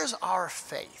 where's our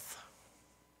faith?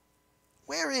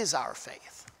 Where is our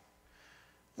faith?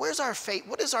 Where's our faith?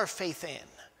 What is our faith in?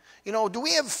 You know, do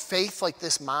we have faith like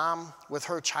this mom with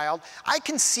her child? I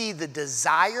can see the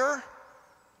desire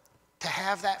to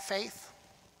have that faith.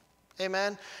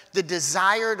 Amen. The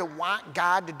desire to want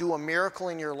God to do a miracle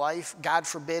in your life, God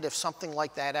forbid if something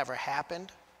like that ever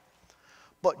happened.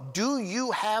 But do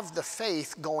you have the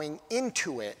faith going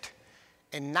into it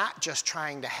and not just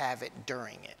trying to have it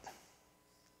during it?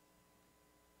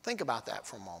 Think about that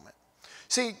for a moment.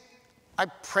 See, I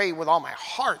pray with all my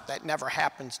heart that never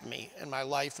happens to me in my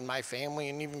life and my family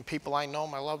and even people I know,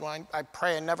 my loved one. I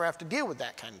pray I never have to deal with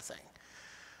that kind of thing.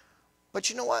 But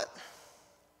you know what?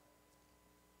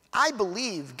 I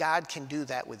believe God can do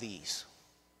that with ease,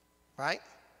 right?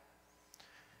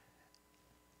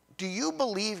 Do you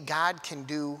believe God can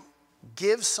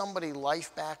give somebody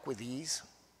life back with ease?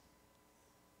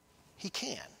 He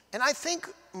can. And I think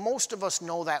most of us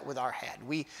know that with our head.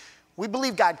 We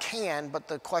believe God can, but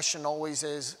the question always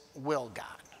is, will God,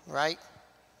 right?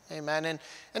 Amen.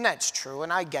 And that's true,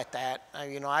 and I get that.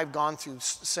 I've gone through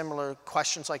similar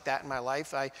questions like that in my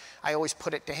life. I always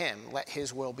put it to him, let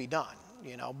his will be done.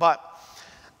 But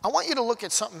I want you to look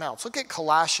at something else. Look at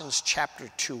Colossians chapter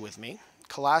 2 with me.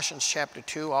 Colossians chapter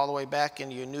 2, all the way back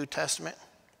into your New Testament.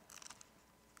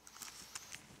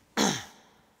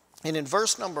 And in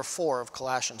verse number 4 of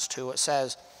Colossians 2, it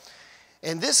says,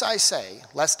 "And this I say,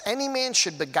 lest any man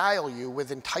should beguile you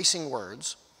with enticing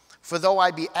words, for though I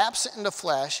be absent in the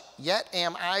flesh, yet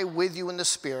am I with you in the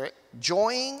spirit,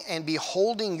 joying and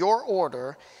beholding your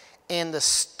order and the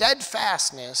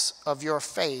steadfastness of your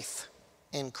faith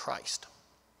in Christ."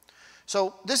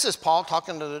 So this is Paul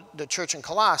talking to the church in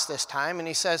Colossae this time, and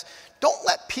he says, don't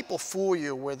let people fool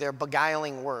you with their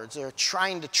beguiling words. They're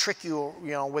trying to trick you,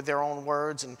 with their own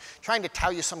words and trying to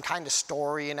tell you some kind of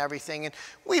story and everything. And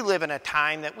we live in a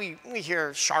time that we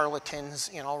hear charlatans,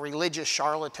 religious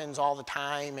charlatans all the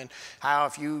time, and how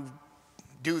if you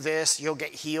do this, you'll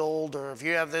get healed, or if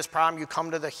you have this problem, you come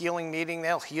to the healing meeting,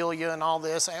 they'll heal you and all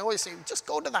this. I always say, just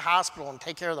go to the hospital and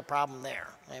take care of the problem there,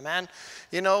 amen?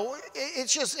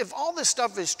 It's just, if all this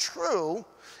stuff is true,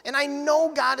 and I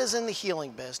know God is in the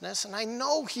healing business, and I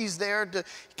know he's there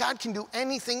God can do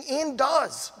anything and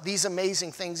does these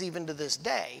amazing things even to this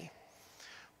day,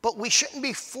 but we shouldn't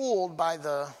be fooled by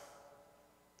the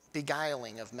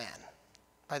beguiling of men,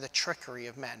 by the trickery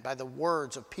of men, by the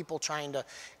words of people trying to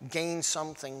gain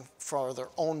something for their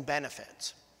own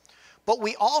benefits. But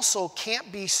we also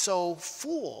can't be so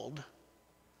fooled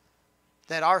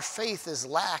that our faith is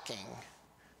lacking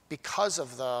because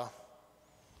of the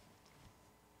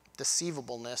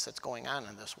deceivableness that's going on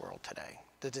in this world today,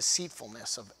 the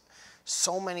deceitfulness of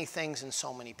so many things and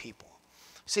so many people.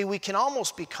 See, we can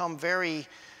almost become very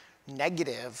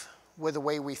negative with the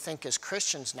way we think as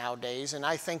Christians nowadays, and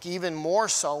I think even more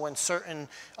so in certain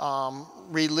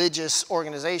religious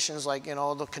organizations like,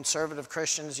 the conservative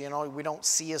Christians, we don't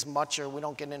see as much, or we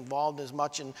don't get involved as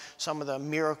much in some of the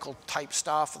miracle type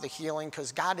stuff, the healing,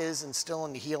 because God is and still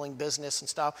in the healing business and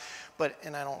stuff,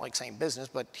 and I don't like saying business,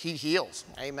 but he heals,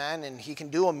 amen, and he can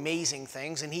do amazing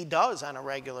things, and he does on a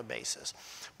regular basis.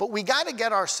 But we got to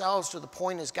get ourselves to the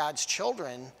point as God's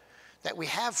children that we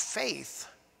have faith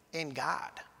in God.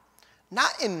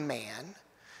 Not in man.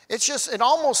 It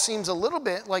almost seems a little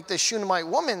bit like the Shunammite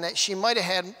woman, that she might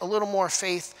have had a little more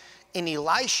faith in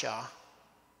Elisha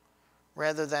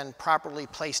rather than properly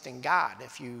placed in God,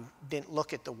 if you didn't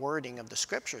look at the wording of the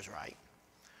scriptures right,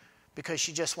 because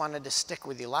she just wanted to stick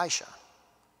with Elisha.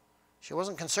 She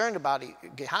wasn't concerned about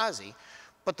Gehazi.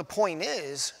 But the point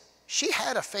is, she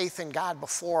had a faith in God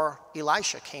before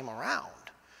Elisha came around.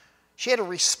 She had a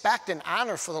respect and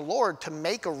honor for the Lord to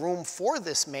make a room for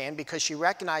this man because she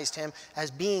recognized him as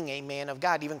being a man of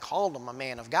God, even called him a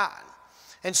man of God.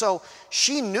 And so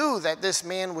she knew that this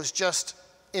man was just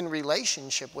in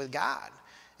relationship with God.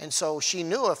 And so she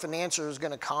knew if an answer was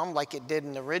going to come, like it did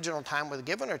in the original time with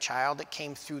giving her child, it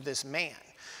came through this man.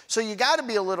 So you got to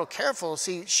be a little careful.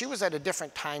 See, she was at a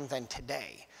different time than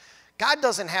today. God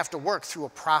doesn't have to work through a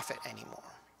prophet anymore.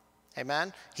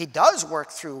 Amen? He does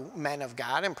work through men of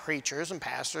God and preachers and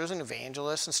pastors and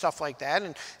evangelists and stuff like that,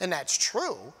 and that's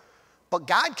true. But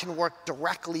God can work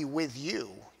directly with you.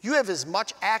 You have as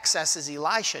much access as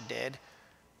Elisha did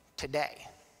today.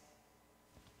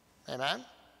 Amen?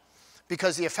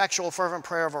 Because the effectual fervent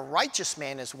prayer of a righteous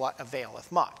man is what availeth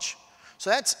much. So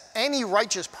that's any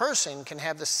righteous person can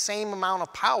have the same amount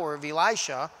of power of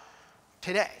Elisha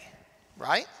today,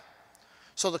 right?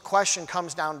 So the question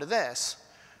comes down to this.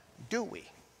 Do we?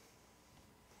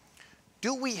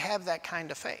 Do we have that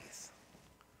kind of faith?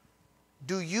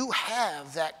 Do you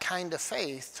have that kind of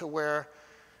faith to where,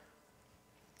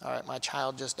 all right, my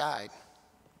child just died.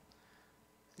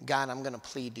 God, I'm going to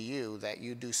plead to you that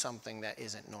you do something that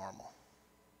isn't normal.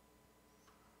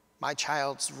 My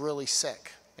child's really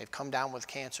sick. They've come down with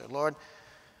cancer. Lord,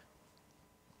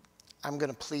 I'm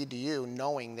going to plead to you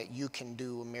knowing that you can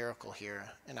do a miracle here,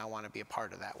 and I want to be a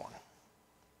part of that one.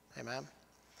 Amen?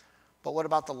 But what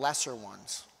about the lesser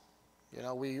ones? You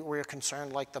know, we're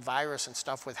concerned like the virus and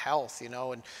stuff with health, you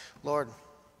know, and Lord,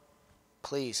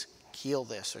 please heal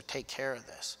this or take care of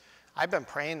this. I've been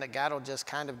praying that God will just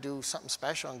kind of do something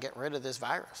special and get rid of this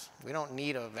virus. We don't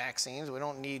need vaccines. We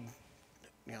don't need,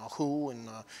 you know, WHO and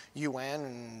the UN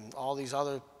and all these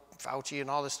other, Fauci and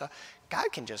all this stuff.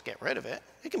 God can just get rid of it.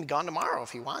 It can be gone tomorrow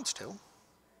if he wants to.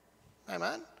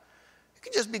 Amen? It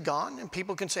can just be gone and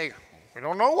people can say, we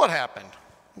don't know what happened.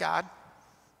 God,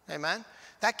 amen?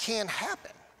 That can't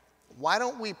happen. Why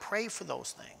don't we pray for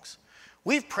those things?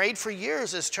 We've prayed for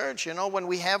years as church, you know, when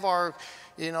we have our,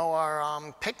 you know, our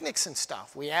picnics and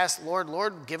stuff. We ask,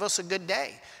 Lord, give us a good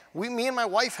day. Me and my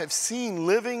wife have seen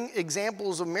living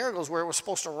examples of miracles where it was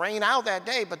supposed to rain out that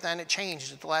day, but then it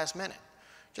changed at the last minute.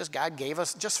 Just God gave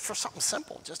us, just for something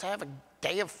simple, just to have a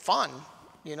day of fun,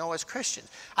 you know, as Christians.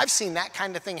 I've seen that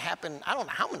kind of thing happen, I don't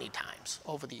know how many times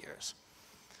over the years.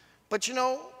 But you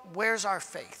know, where's our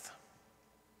faith?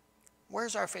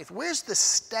 Where's our faith? Where's the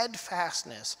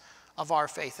steadfastness of our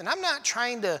faith? And I'm not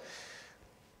trying to,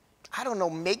 I don't know,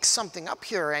 make something up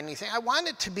here or anything. I want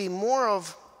it to be more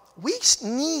of, we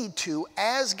need to,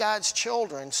 as God's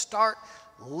children, start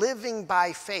living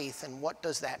by faith. And what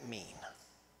does that mean?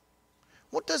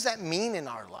 What does that mean in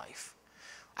our life?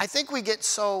 I think we get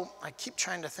so, I keep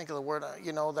trying to think of the word,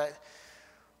 you know, that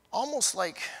almost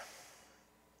like,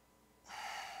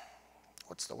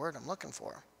 what's the word I'm looking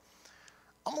for?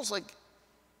 Almost like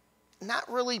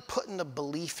not really putting the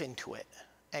belief into it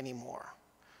anymore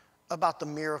about the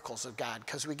miracles of God,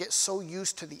 because we get so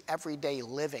used to the everyday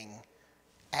living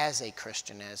as a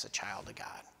Christian, as a child of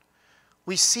God.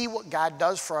 We see what God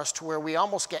does for us to where we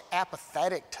almost get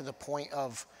apathetic to the point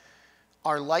of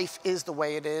our life is the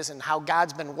way it is and how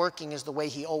God's been working is the way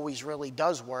he always really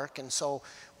does work. And so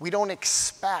we don't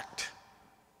expect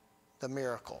the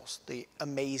miracles, the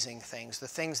amazing things, the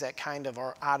things that kind of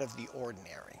are out of the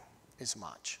ordinary as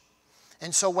much.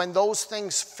 And so when those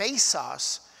things face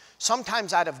us,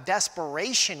 sometimes out of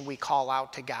desperation we call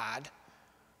out to God,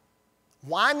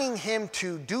 wanting him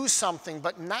to do something,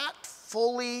 but not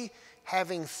fully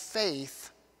having faith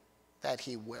that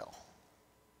he will.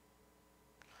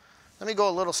 Let me go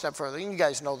a little step further. You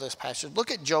guys know this passage.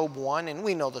 Look at Job 1, and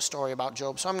we know the story about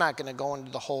Job, so I'm not going to go into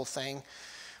the whole thing.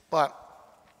 But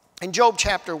in Job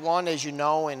chapter 1, as you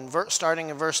know, starting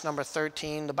in verse number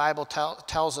 13, the Bible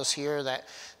tells us here that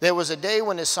there was a day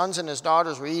when his sons and his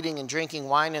daughters were eating and drinking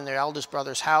wine in their eldest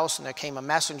brother's house, and there came a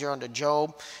messenger unto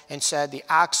Job and said, the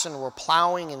oxen were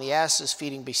plowing and the asses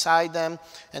feeding beside them,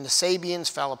 and the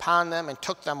Sabeans fell upon them and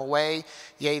took them away.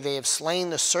 Yea, they have slain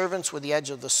the servants with the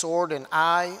edge of the sword, and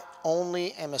I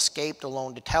only am escaped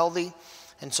alone to tell thee.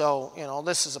 And so, you know,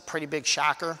 this is a pretty big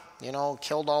shocker. You know,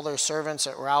 killed all their servants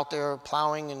that were out there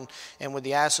plowing and with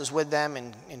the asses with them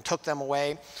and took them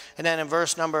away. And then in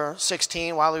verse number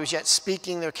 16, while he was yet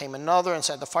speaking, there came another and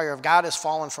said, the fire of God has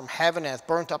fallen from heaven and hath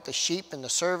burnt up the sheep and the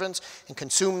servants and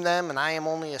consumed them, and I am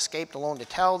only escaped alone to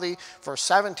tell thee. Verse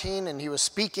 17, and he was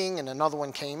speaking, and another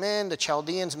one came in. The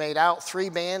Chaldeans made out 3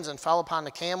 bands and fell upon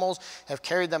the camels, have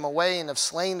carried them away, and have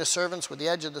slain the servants with the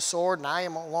edge of the sword, and I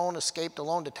am alone escaped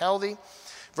alone to tell thee.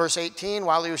 Verse 18,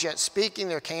 while he was yet speaking,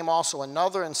 there came also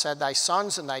another and said, thy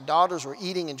sons and thy daughters were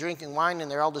eating and drinking wine in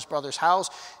their eldest brother's house.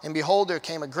 And behold, there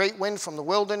came a great wind from the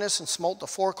wilderness and smote the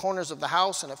four corners of the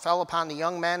house, and it fell upon the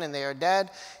young men, and they are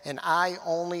dead. And I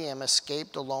only am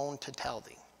escaped alone to tell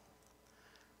thee.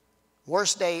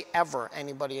 Worst day ever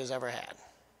anybody has ever had.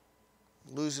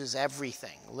 Loses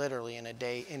everything, literally, in a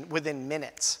day, within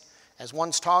minutes. As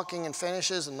one's talking and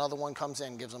finishes, another one comes in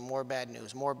and gives them more bad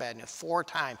news, 4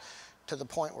 times, to the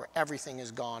point where everything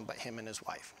is gone but him and his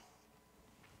wife.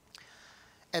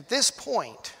 At this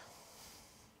point,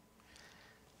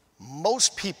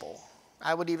 most people,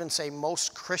 I would even say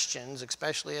most Christians,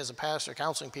 especially as a pastor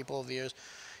counseling people over the years,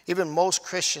 even most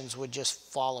Christians would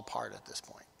just fall apart at this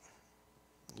point.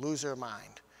 Lose their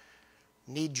mind,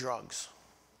 need drugs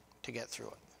to get through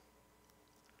it,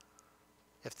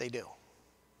 if they do.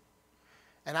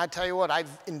 And I tell you what, I've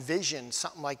envisioned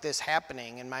something like this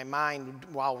happening in my mind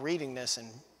while reading this, and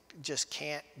just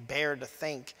can't bear to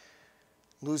think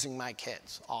losing my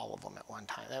kids, all of them at one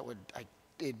time. I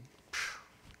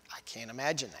can't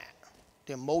imagine that.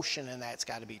 The emotion in that's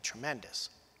got to be tremendous.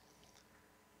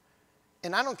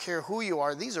 And I don't care who you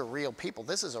are, these are real people.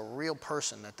 This is a real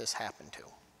person that this happened to.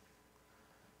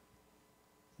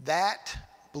 That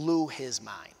blew his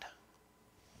mind,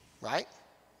 right?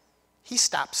 He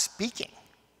stopped speaking.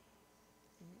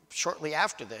 Shortly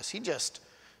after this, he just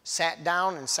sat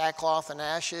down in sackcloth and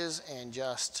ashes and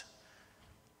just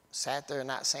sat there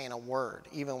not saying a word,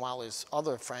 even while his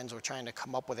other friends were trying to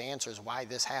come up with answers why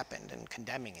this happened and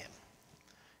condemning him.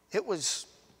 It was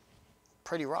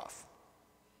pretty rough.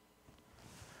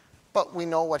 But we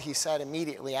know what he said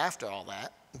immediately after all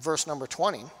that. Verse number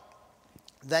 20,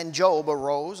 then Job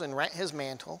arose and rent his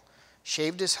mantle,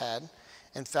 shaved his head,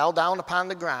 and fell down upon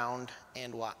the ground,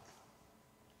 and what?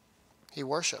 He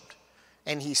worshiped.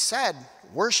 And he said,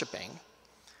 worshiping,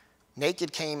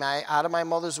 naked came I out of my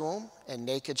mother's womb, and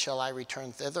naked shall I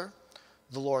return thither.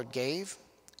 The Lord gave,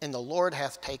 and the Lord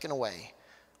hath taken away.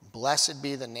 Blessed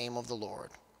be the name of the Lord.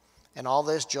 And all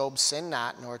this Job sinned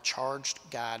not, nor charged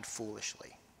God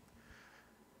foolishly.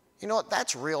 You know what?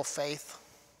 That's real faith.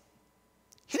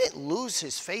 He didn't lose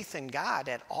his faith in God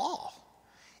at all.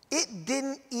 It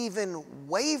didn't even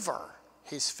waver,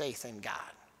 his faith in God.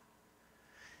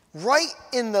 Right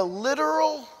in the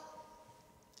literal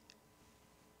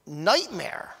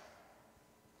nightmare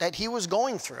that he was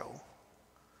going through,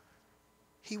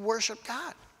 he worshiped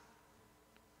God.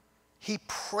 He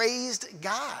praised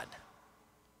God.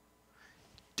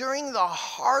 During the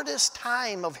hardest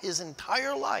time of his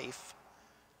entire life,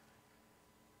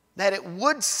 that it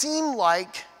would seem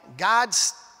like God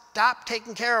stopped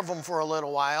taking care of him for a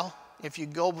little while, if you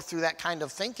go through that kind of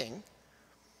thinking.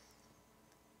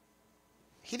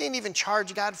 He didn't even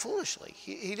charge God foolishly.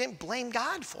 He didn't blame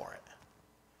God for it.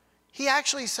 He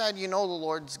actually said, you know, the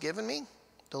Lord's given me.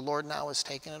 The Lord now has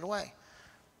taken it away.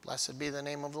 Blessed be the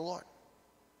name of the Lord.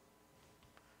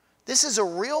 This is a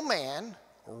real man,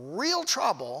 real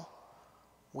trouble,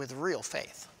 with real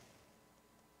faith.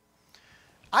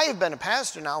 I have been a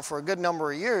pastor now for a good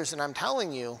number of years, and I'm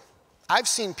telling you, I've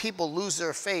seen people lose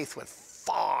their faith with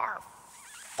far,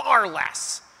 far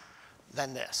less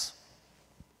than this.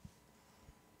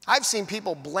 I've seen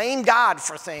people blame God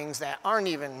for things that aren't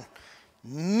even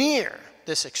near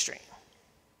this extreme.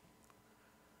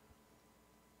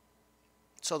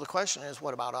 So the question is,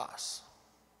 what about us?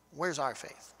 Where's our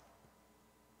faith?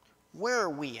 Where are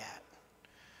we at?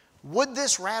 Would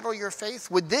this rattle your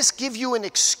faith? Would this give you an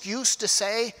excuse to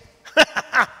say,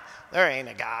 there ain't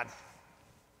a God?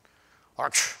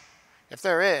 Or if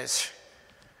there is,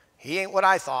 he ain't what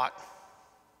I thought.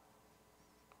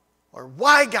 Or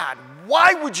why, God?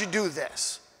 Why would you do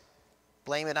this?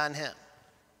 Blame it on him.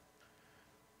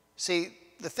 See,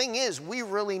 the thing is, we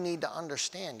really need to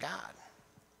understand God.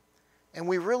 And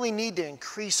we really need to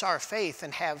increase our faith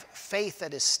and have faith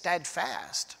that is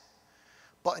steadfast.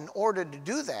 But in order to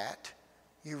do that,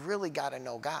 you really got to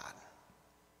know God.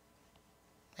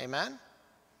 Amen?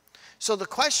 So the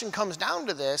question comes down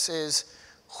to this is,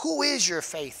 who is your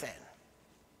faith in?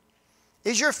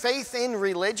 Is your faith in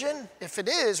religion? If it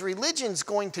is, religion's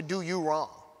going to do you wrong.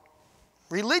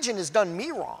 Religion has done me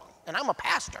wrong, and I'm a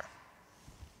pastor.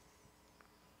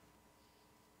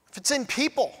 If it's in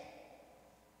people,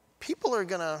 people are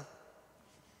they're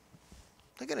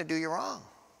gonna do you wrong.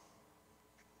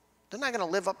 They're not gonna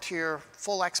live up to your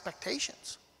full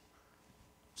expectations.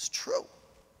 It's true.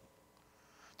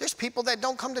 There's people that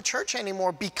don't come to church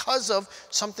anymore because of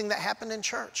something that happened in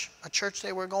church, a church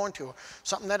they were going to,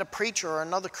 something that a preacher or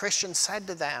another Christian said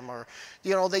to them, or,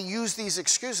 you know, they use these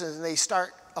excuses and they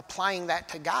start applying that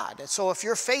to God. And so if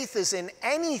your faith is in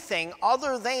anything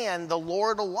other than the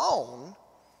Lord alone,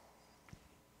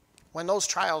 when those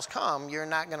trials come, you're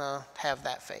not going to have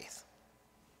that faith.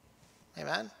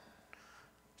 Amen?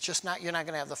 It's just not, you're not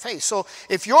going to have the faith. So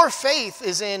if your faith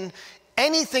is in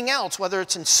anything else, whether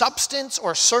it's in substance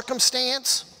or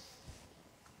circumstance,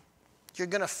 you're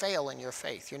going to fail in your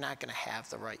faith. You're not going to have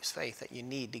the right faith that you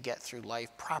need to get through life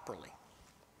properly.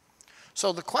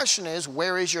 So the question is,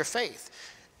 where is your faith?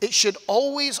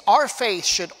 Our faith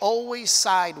should always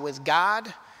side with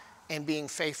God and being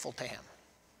faithful to him.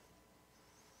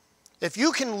 If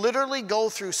you can literally go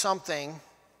through something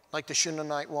like the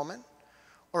Shunammite woman,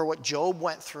 or what Job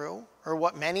went through, or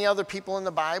what many other people in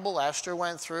the Bible, Esther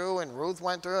went through, and Ruth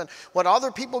went through, and what other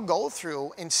people go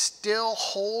through, and still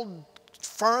hold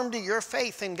firm to your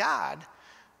faith in God,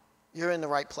 you're in the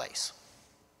right place.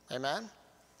 Amen?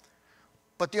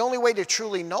 But the only way to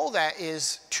truly know that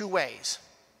is two ways.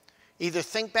 Either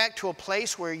think back to a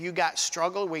place where you got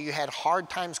struggled, where you had hard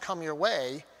times come your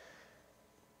way.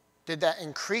 Did that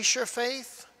increase your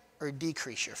faith or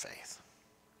decrease your faith?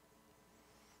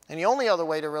 And the only other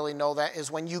way to really know that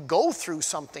is when you go through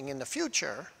something in the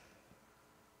future,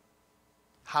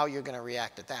 how you're going to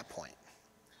react at that point.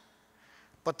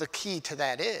 But the key to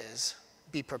that is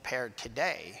be prepared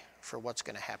today for what's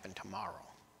going to happen tomorrow.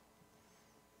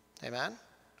 Amen?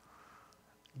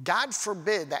 God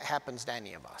forbid that happens to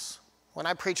any of us. When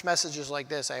I preach messages like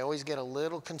this, I always get a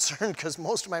little concerned because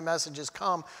most of my messages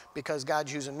come because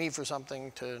God's using me for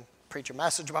something to preach a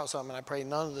message about something, and I pray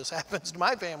none of this happens to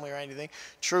my family or anything.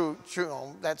 True,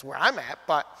 that's where I'm at.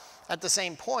 But at the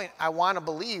same point, I want to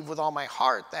believe with all my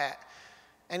heart that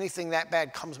anything that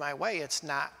bad comes my way, it's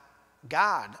not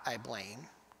God I blame.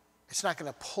 It's not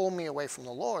going to pull me away from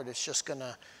the Lord. It's just going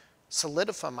to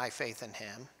solidify my faith in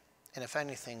him, and if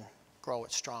anything, grow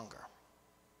it stronger.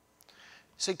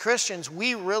 See, Christians,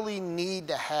 we really need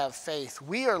to have faith.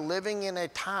 We are living in a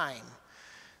time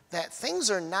that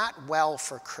things are not well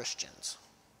for Christians.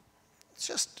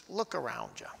 Just look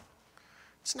around you.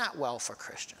 It's not well for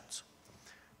Christians.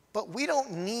 But we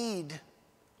don't need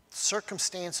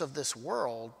circumstance of this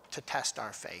world to test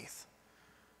our faith.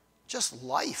 Just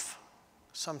life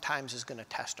sometimes is going to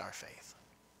test our faith.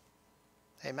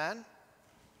 Amen?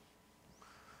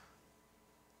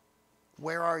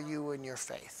 Where are you in your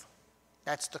faith?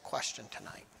 That's the question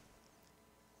tonight.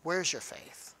 Where's your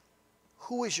faith?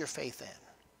 Who is your faith in?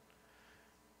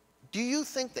 Do you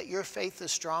think that your faith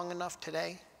is strong enough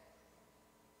today?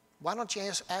 Why don't you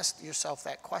ask yourself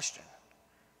that question?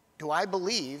 Do I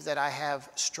believe that I have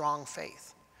strong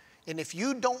faith? And if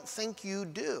you don't think you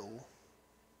do,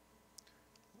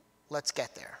 let's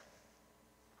get there.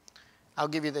 I'll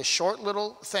give you this short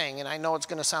little thing, and I know it's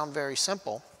going to sound very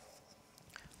simple,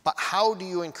 but how do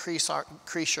you increase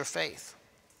your faith?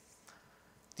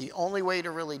 The only way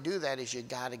to really do that is you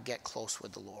got to get close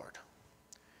with the Lord.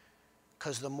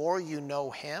 Because the more you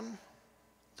know him,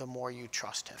 the more you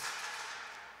trust him.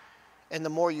 And the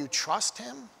more you trust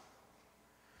him,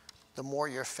 the more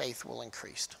your faith will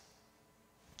increase.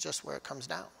 Just where it comes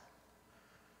down.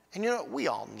 And you know, we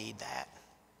all need that.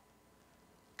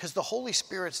 Because the Holy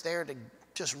Spirit's there to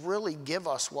just really give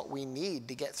us what we need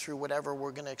to get through whatever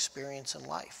we're going to experience in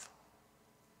life.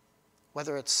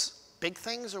 Whether it's big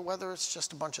things or whether it's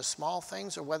just a bunch of small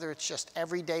things or whether it's just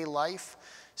everyday life.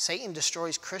 Satan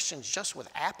destroys Christians just with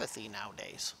apathy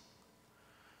nowadays.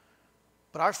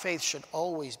 But our faith should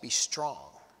always be strong.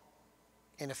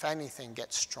 And if anything,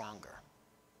 get stronger.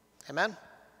 Amen?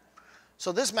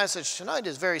 So this message tonight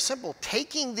is very simple.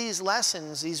 Taking these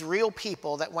lessons, these real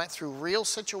people that went through real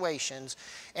situations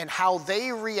and how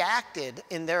they reacted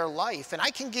in their life. And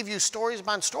I can give you stories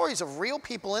upon stories of real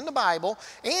people in the Bible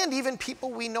and even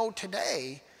people we know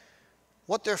today,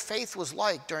 what their faith was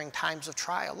like during times of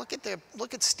trial. Look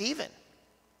at Stephen.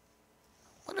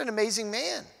 What an amazing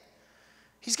man.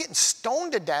 He's getting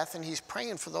stoned to death, and he's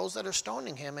praying for those that are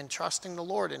stoning him and trusting the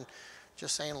Lord and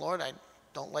just saying, Lord, I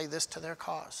don't lay this to their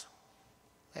cause.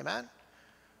 Amen?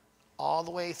 All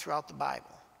the way throughout the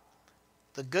Bible.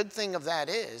 The good thing of that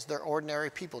is they're ordinary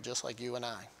people just like you and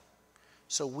I.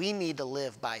 So we need to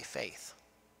live by faith.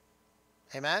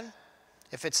 Amen?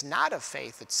 If it's not of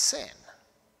faith, it's sin.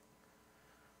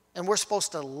 And we're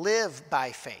supposed to live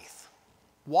by faith.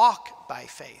 Walk by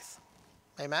faith.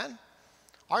 Amen?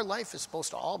 Our life is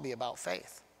supposed to all be about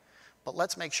faith. But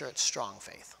let's make sure it's strong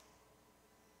faith.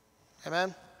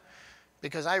 Amen?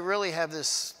 Because I really have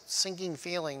this sinking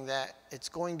feeling that it's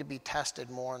going to be tested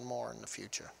more and more in the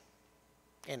future.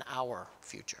 In our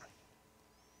future.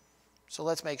 So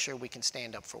let's make sure we can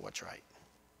stand up for what's right.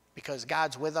 Because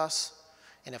God's with us.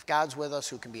 And if God's with us,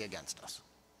 who can be against us?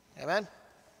 Amen?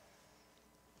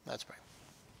 Let's pray.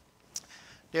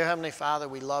 Dear Heavenly Father,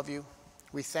 we love you.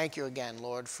 We thank you again,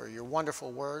 Lord, for your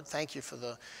wonderful word. Thank you for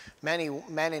the many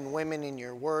men and women in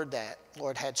your word that,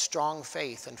 Lord, had strong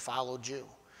faith and followed you.